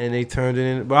and they turned it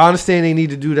in. But I understand they need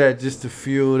to do that just to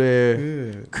fuel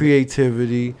their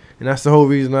creativity, and that's the whole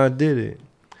reason I did it.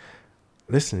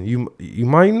 Listen, you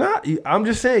might not. I'm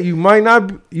just saying, you might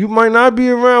not be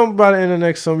around by the end of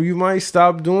next summer. You might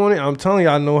stop doing it. I'm telling you,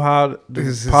 I know how the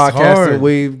podcasting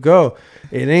wave go.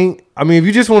 It ain't. I mean, if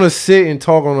you just want to sit and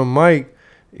talk on a mic,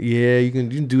 yeah, you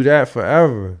can do that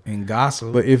forever and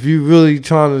gossip. But if you really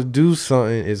trying to do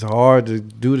something, it's hard to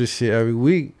do this shit every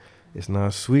week. It's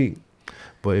not sweet.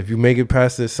 But if you make it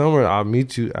past this summer, I'll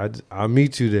meet you. I'll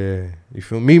meet you there. You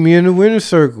feel me? Meet me in the winter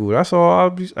circle. That's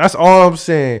all. That's all I'm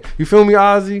saying. You feel me,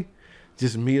 Ozzy?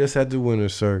 Just meet us at the winter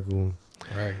circle.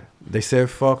 Right. They said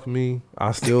fuck me.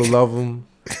 I still love them.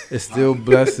 It's still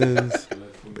blessings.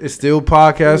 It's still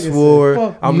podcast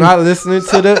war. I'm not listening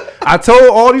to the. I told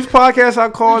all these podcasts I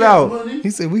called out. Money.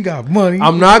 He said we got money.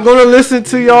 I'm not gonna listen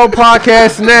to y'all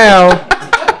podcasts now.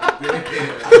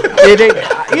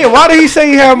 Yeah, why did he say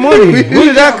he had money? Where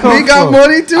did that come from? We got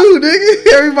money too,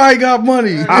 nigga. Everybody got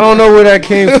money. I don't know where that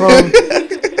came from.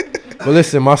 But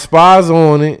listen, my spy's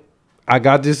on it. I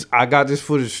got this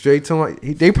footage straight to my.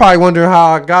 They probably wondering how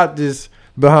I got this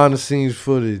behind the scenes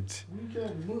footage.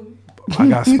 I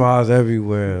got spies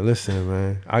everywhere. Listen,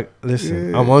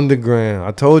 man. I'm underground.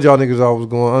 I told y'all niggas I was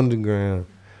going underground.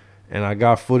 And I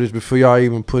got footage before y'all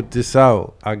even put this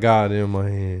out. I got it in my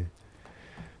hand.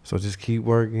 So just keep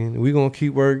working. We gonna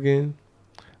keep working.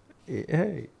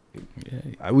 Hey.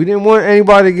 We didn't want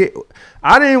anybody to get.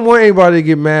 I didn't want anybody to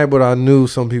get mad, but I knew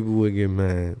some people would get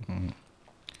mad.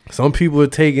 Some people are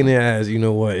taking it as, you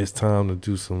know what, it's time to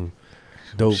do some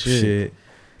dope shit.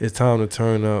 It's time to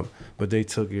turn up, but they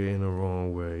took it in the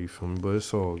wrong way. You feel me? But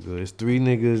it's all good. It's 3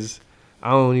 niggas.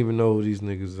 I don't even know who these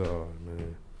niggas are,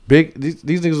 man. These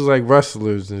niggas was like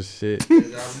wrestlers and shit.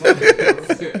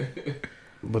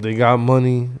 But they got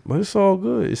money. But it's all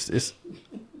good. It's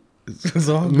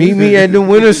all good. Meet me at the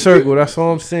winter circle. That's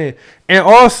all I'm saying. And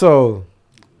also,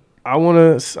 I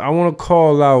wanna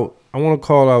call out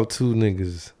 2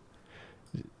 niggas.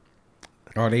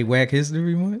 Are they Whack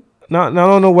History Month? Not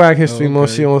on no Whack History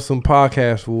Month shit, on some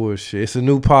podcast war shit. It's a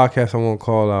new podcast I want to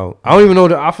call out. I don't even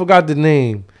know I forgot the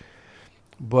name.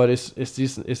 But it's this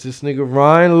nigga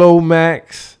Ryan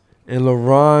Lomax and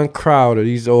LaRon Crowder.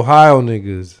 These Ohio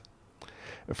niggas.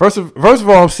 First of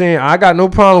all, I'm saying I got no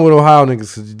problem with Ohio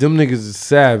niggas because them niggas is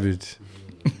savage.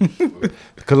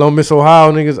 Columbus,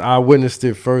 Ohio niggas, I witnessed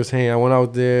it firsthand. I went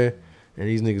out there and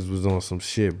these niggas was on some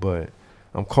shit. But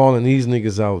I'm calling these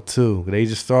niggas out too. They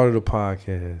just started a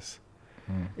podcast.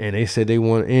 And they said they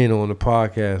want in on the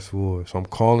podcast war. So I'm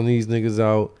calling these niggas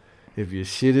out. If your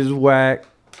shit is whack,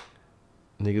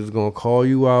 niggas gonna call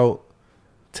you out.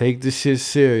 Take this shit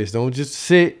serious. Don't just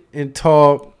sit and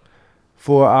talk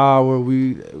for an hour.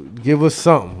 We give us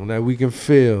something that we can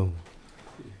feel.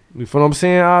 You feel what I'm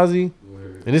saying, Ozzy?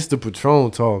 And it's the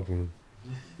Patron talking.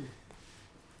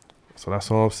 So that's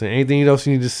all I'm saying. Anything else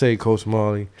you need to say, Coach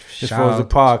Marley? As far as the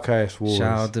podcast wars.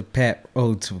 Shout out to Pat.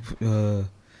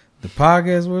 The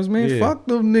podcast wars, man. Yeah. Fuck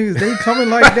them niggas. They coming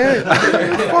like that.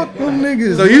 Fuck them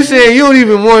niggas. So you saying you don't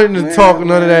even want to talk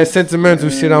none of that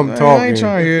sentimental shit I'm talking? I ain't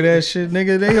trying to hear that shit,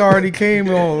 nigga. They already came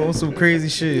on some crazy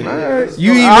shit.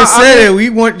 You even said it.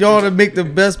 We want y'all to make the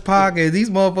best podcast.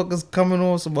 These motherfuckers coming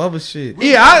on some other shit.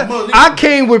 Yeah, I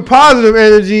came with positive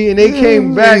energy and they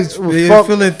came back with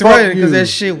feeling threatened because that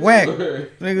shit whack.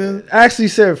 Nigga actually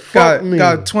said fuck me.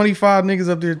 Got 25 niggas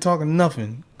up there talking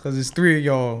nothing. Cause it's 3 of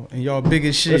y'all and y'all big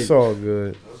as shit. It's all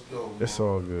good. It's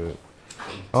all good.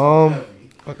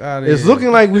 Fuck out of it's here.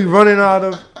 looking like we running out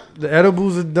of the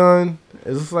edibles are done.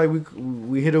 It looks like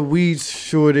we hit a weed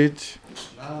shortage.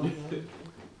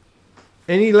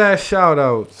 Any last shout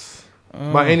outs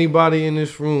by anybody in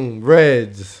this room?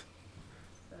 Reds.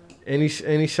 Any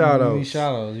shout outs? Any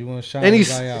shout outs? You want to shout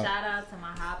Shout out to my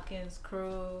Hopkins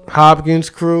crew. Hopkins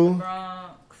crew.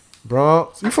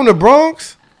 Bronx. You from the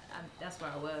Bronx? That's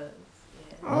where I was.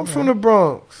 Yeah. I'm from the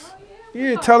Bronx.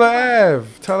 Yeah, Teller Ave.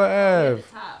 Teller Ave.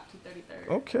 Top 233rd.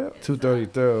 Okay,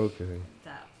 233rd. Okay.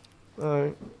 Top. All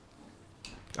right.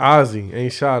 Ozzy, any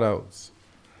shout outs?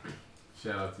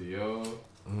 Shout out to y'all.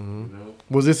 Mm-hmm. You know?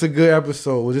 Was this a good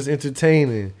episode? Was this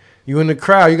entertaining? You in the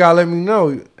crowd? You gotta let me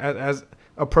know. As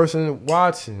a person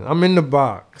watching. I'm in the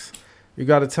box. You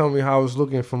got to tell me how it's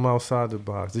looking from outside the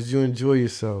box. Did you enjoy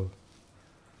yourself?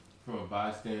 From a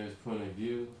bystander's point of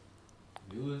view,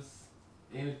 it was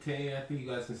entertaining. I think you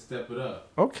guys can step it up.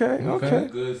 Okay. A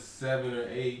good 7 or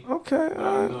 8. Okay. But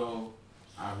I know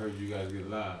I heard you guys get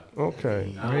live.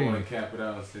 Okay. I don't want to cap it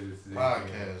out and say this is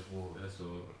Podcast war. That's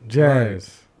all.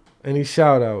 Jazz. Any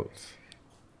shout outs?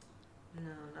 No,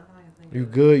 nothing I can think You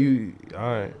of. good? You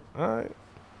all right.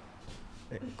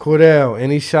 Cordell,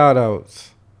 any shout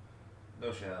outs?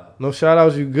 No shout out. No shout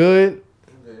outs, you good?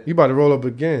 I'm good. You about to roll up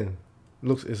again.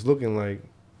 It's looking like.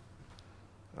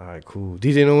 All right, cool.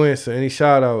 DJ No Answer, any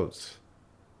shout outs?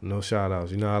 No shout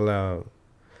outs. You're not allowed.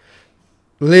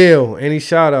 Lil, any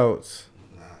shout outs?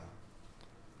 Nah.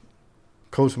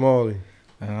 Coach Marley.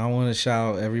 And I want to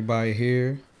shout out everybody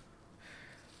here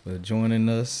for joining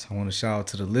us. I want to shout out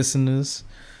to the listeners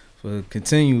for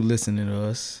continue listening to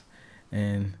us.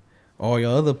 And all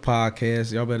your other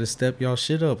podcasts, y'all better step y'all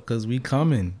shit up because we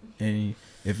coming. And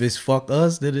if it's fuck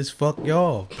us, then it's fuck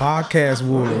y'all. Podcast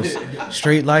wars.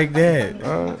 Straight like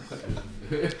that.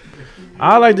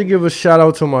 I like to give a shout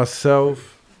out to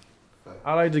myself.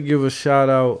 I like to give a shout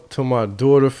out to my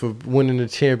daughter for winning the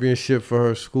championship for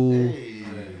her school.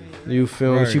 You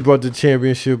feel me? Right. She brought the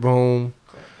championship home.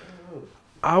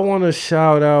 I want to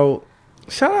shout out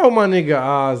my nigga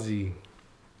Ozzy.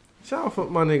 Shout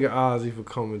out my nigga Ozzy for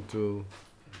coming through.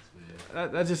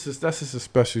 That's just a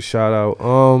special shout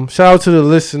out. Shout out to the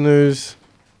listeners.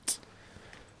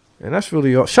 And that's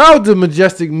really all. Shout out to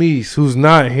Majestic Meese, who's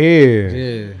not here.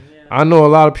 Yeah. I know a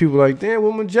lot of people like, damn,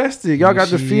 we're Majestic. Y'all got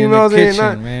the She in the females in kitchen,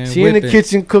 not. man, She in the whipping.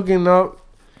 kitchen cooking up.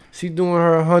 She doing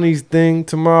her honey's thing.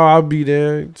 Tomorrow I'll be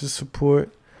there to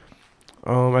support.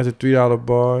 At the $3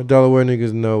 bar. Delaware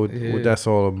niggas know what that's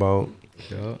all about.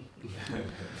 Yup.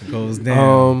 It goes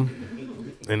down.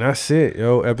 And that's it,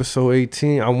 yo. Episode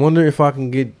 18. I wonder if I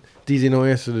can get DJ No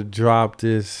Answer to drop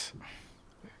this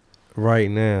right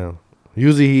now.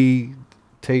 Usually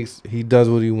he does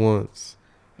what he wants.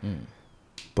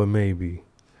 But maybe.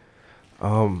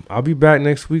 I'll be back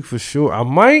next week for sure. I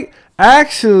might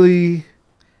actually.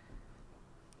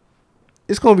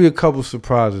 It's gonna be a couple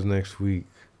surprises next week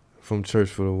from Church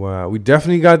for the Wild. We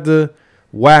definitely got the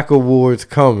WAC Awards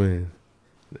coming.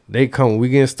 They come. We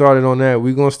getting started on that.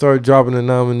 We're gonna start dropping the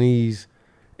nominees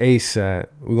ASAP.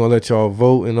 We're gonna let y'all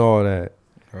vote and all that.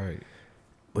 Right.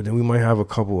 But then we might have a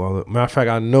couple other. Matter of fact,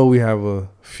 I know we have a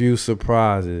few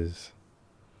surprises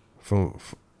from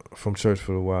Church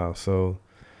for the Wild. So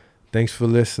thanks for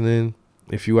listening.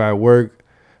 If you at work,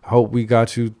 I hope we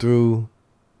got you through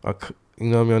a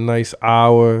nice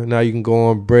hour. Now you can go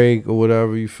on break or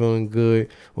whatever. You feeling good,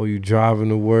 or you driving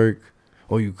to work,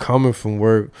 or you coming from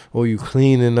work, or you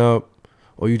cleaning up,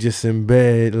 or you just in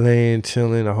bed laying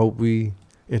chilling. I hope we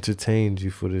entertained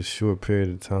you for this short period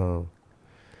of time.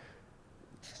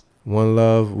 One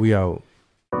love, we out.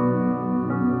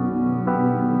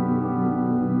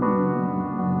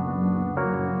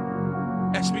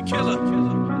 SB Killer.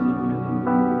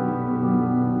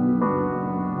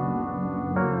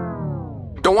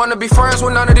 Don't wanna be friends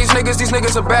with none of these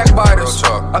niggas are backbiters.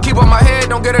 I keep on my head,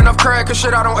 don't get enough credit, cause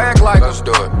shit I don't act like. Let's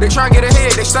do it. They try and get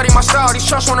ahead, they study my style, these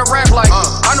chunks wanna rap like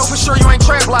I know for sure you ain't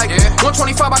trap like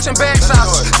 125 by 10 bag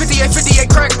size, 58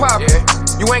 crack pop.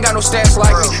 You ain't got no stats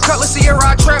like me. Cutlass Sierra,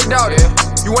 I trapped out it.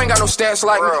 You ain't got no stats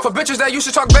like me. For bitches that used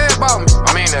to talk bad about me,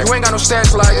 I mean that. You ain't got no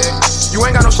stats like me. You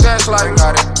ain't got no stats like me.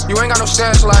 You ain't got no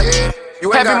stats like me. You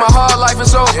ain't happy, my hard life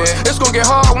is over. It's gonna get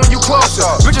hard when you closer.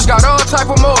 Bitches got all type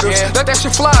of motives. Let that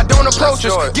shit fly, don't approach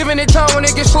us. Giving it time when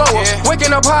it gets slower. Waking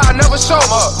up high, never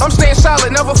sober. I'm staying solid,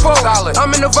 never fold.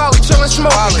 I'm in the valley, chillin'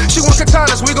 smoking. She want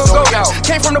katanas, we gon' go out.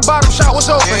 Came from the bottom, shot was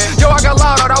open. Yo, I got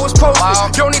loud out, I was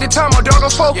posted. Don't need a time, my dog, I'm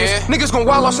focused. Niggas gon'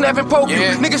 wild off, snap and poke you.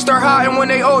 Niggas start hiding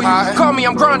when they owe you. Call me,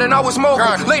 I'm grinding, I was mobile.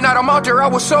 Late night, I'm out there, I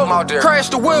was sober.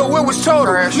 Crashed the wheel, was total.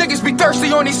 Niggas be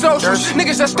thirsty on these socials.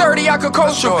 Niggas that's 30, I could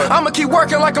coach you. I'ma keep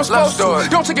working like I'm supposed to.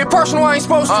 Don't take it personal, I ain't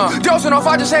supposed to. Dozing off,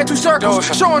 I just had 2 circles.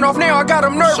 Showing off now, I got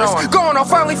them nervous. Going off,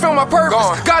 finally feel my purpose.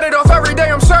 Got it off every day,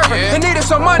 I'm serving. And needed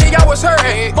some money, I was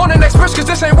hurting. On the next bitch, cause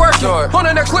this ain't working. On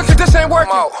the next lick, cause this ain't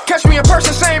working. Catch me in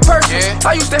person, same person.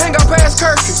 I used to hang out past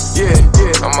curfew.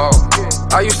 I'm out.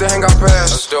 I used to hang out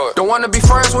past. Don't wanna be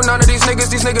friends with none of these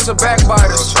niggas are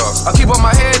backbiters. I keep on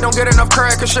my head, don't get enough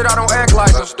credit, cause shit I don't act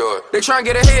like. They try and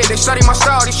get ahead, they study my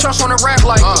style, these chunks wanna rap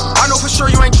like I know for sure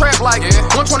you ain't trap like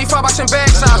 125 by 10 bag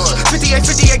size,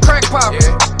 58 crack pop.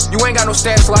 You ain't got no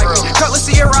stats like me. Cutlass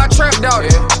Sierra, I trapped out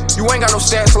it. You ain't got no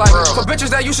stats like it. For bitches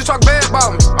that used to talk bad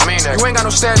about me, I mean that. You ain't got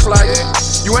no stats like it.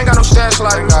 You ain't got no stats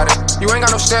like it. You ain't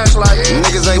got no stats like it.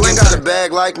 Niggas ain't get to the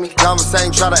bag like me.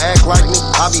 Conversation try to act like me.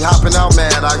 I be hopping out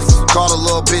mad ice. Call a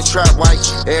little bitch trap white.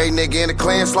 Every nigga in the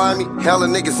clan slimy. Hella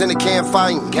niggas in the can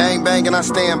fighting. Gang banging, I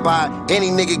stand by it. Any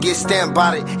nigga get stamped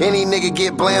by it. Any nigga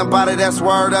get bland by it. That's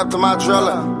word up to my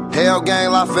driller. Hell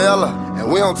gang La Fella.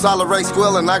 And we don't tolerate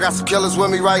squilling. I got some killers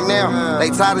with me right now. They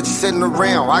tired of you sitting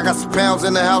around. I got some pounds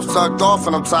in the house tucked off,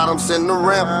 and I'm tired of them sitting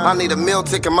around. I need a meal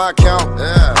ticket in my account.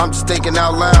 I'm just thinking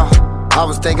out loud. I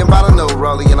was thinking about a new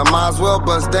rollie, and I might as well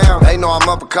bust down. They know I'm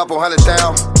up a couple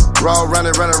 $100,000. Roll, run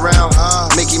around.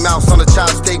 Mickey Mouse on the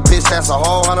chopstick, bitch, that's a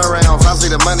whole 100 rounds. I see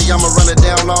the money, I'ma run it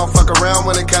down. I don't fuck around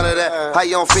when it come to that. How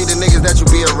you don't feed the niggas that you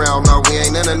be around? No, we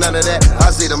ain't into none of that. I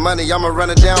see the money, I'ma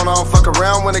run it down. I don't fuck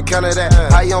around when it come to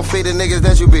that. How you don't feed the niggas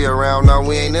that you be around? No,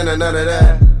 we ain't into none of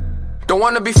that. Don't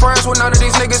wanna be friends with none of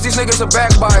these niggas are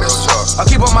backbiters. I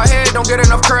keep on my head, don't get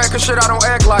enough crack, cause shit I don't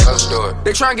act like.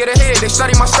 They try and get ahead, they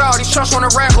study my style, these chumps wanna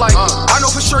rap like me. I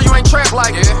know for sure you ain't trap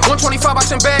like it. 125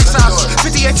 box and bag size,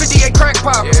 58 crack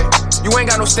pop. You ain't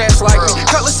got no stats like me.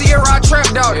 Cutlass Sierra, I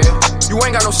trapped out it. You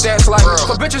ain't got no stats like me.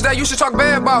 For bitches that used to talk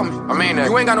bad about me, I mean that.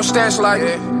 You ain't got no stats like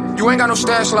it. You ain't got no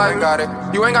stats like it.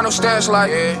 You ain't got no stats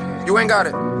like it. You ain't got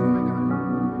it.